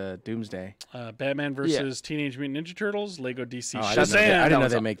thing. Was the Doomsday? Batman versus Teenage Mutant Ninja Turtles. Lego DC Oh, I didn't know, Shazam. I didn't know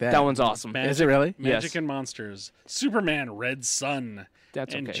one's they aw- make that. That one's awesome. Magic, Is it really? Magic Yes. and Monsters. Superman Red Sun.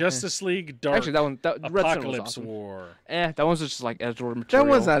 That's and okay. Justice League Dark. Actually, that one, Red Sun was Apocalypse awesome. War. That one's just like editorial That material.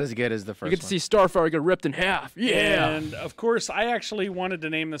 one's not as good as the first You get to one. see Starfire get ripped in half. Yeah. And of course, I actually wanted to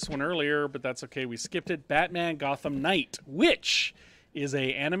name this one earlier, but that's okay. We skipped it. Batman Gotham Knight, which is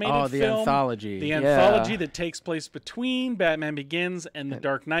a animated the film. anthology. The Yeah. anthology that takes place between Batman Begins and The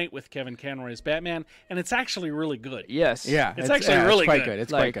Dark Knight with Kevin Conroy's Batman, and it's actually really good. Yes. Yeah, It's actually really quite good.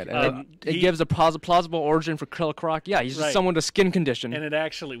 It's Like, quite good. It he- gives a plausible origin for Killer Croc. Yeah, he's just Right. someone with a skin condition. And it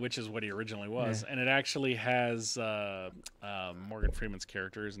actually, which is what he originally was, and it actually has Morgan Freeman's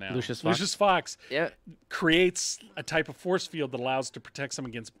character is now Lucius Fox. Lucius Fox yeah. creates a type of force field that allows to protect him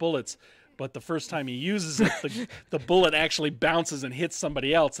against bullets. But the first time he uses it, the bullet actually bounces and hits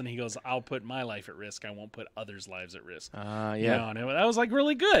somebody else, and he goes, "I'll put my life at risk. I won't put others' lives at risk." Yeah. You know, and that was like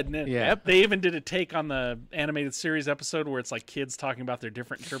really good. And Yeah. they even did a take on the animated series episode where it's like kids talking about their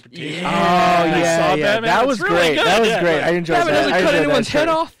different interpretations. Oh They saw yeah, Batman. That It's was really great. good. That was Yeah. great. I enjoyed Batman that. doesn't I cut enjoyed that anyone's head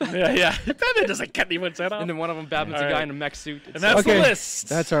story. off. Yeah. Batman doesn't cut anyone's head off. And then one of them, Batman's All a guy right. in a mech suit. And that's Okay. the list.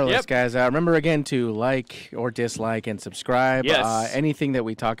 That's our list, guys. Remember again to like or dislike and subscribe. Yes. Anything that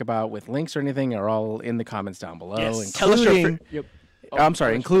we talk about with links or anything are all in the comments down below, Yes. Tell us your including. Yep. I'm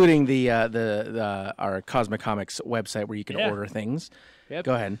sorry, including the our Cosmic Comics website where you can Yeah. order things. Yep.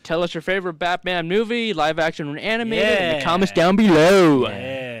 Go ahead. Tell us your favorite Batman movie, live action or animated, in the Yeah. comments down below.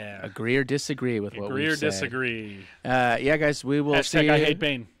 Yeah. Agree or disagree with what Agree we or said. disagree. Yeah, guys, we will see. Hashtag I hate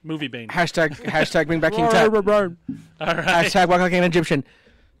Bane. Movie Bane. Hashtag bring back King Roar, Tut. roar, roar. All right. Hashtag walk like an Egyptian.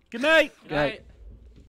 Good night. Good night.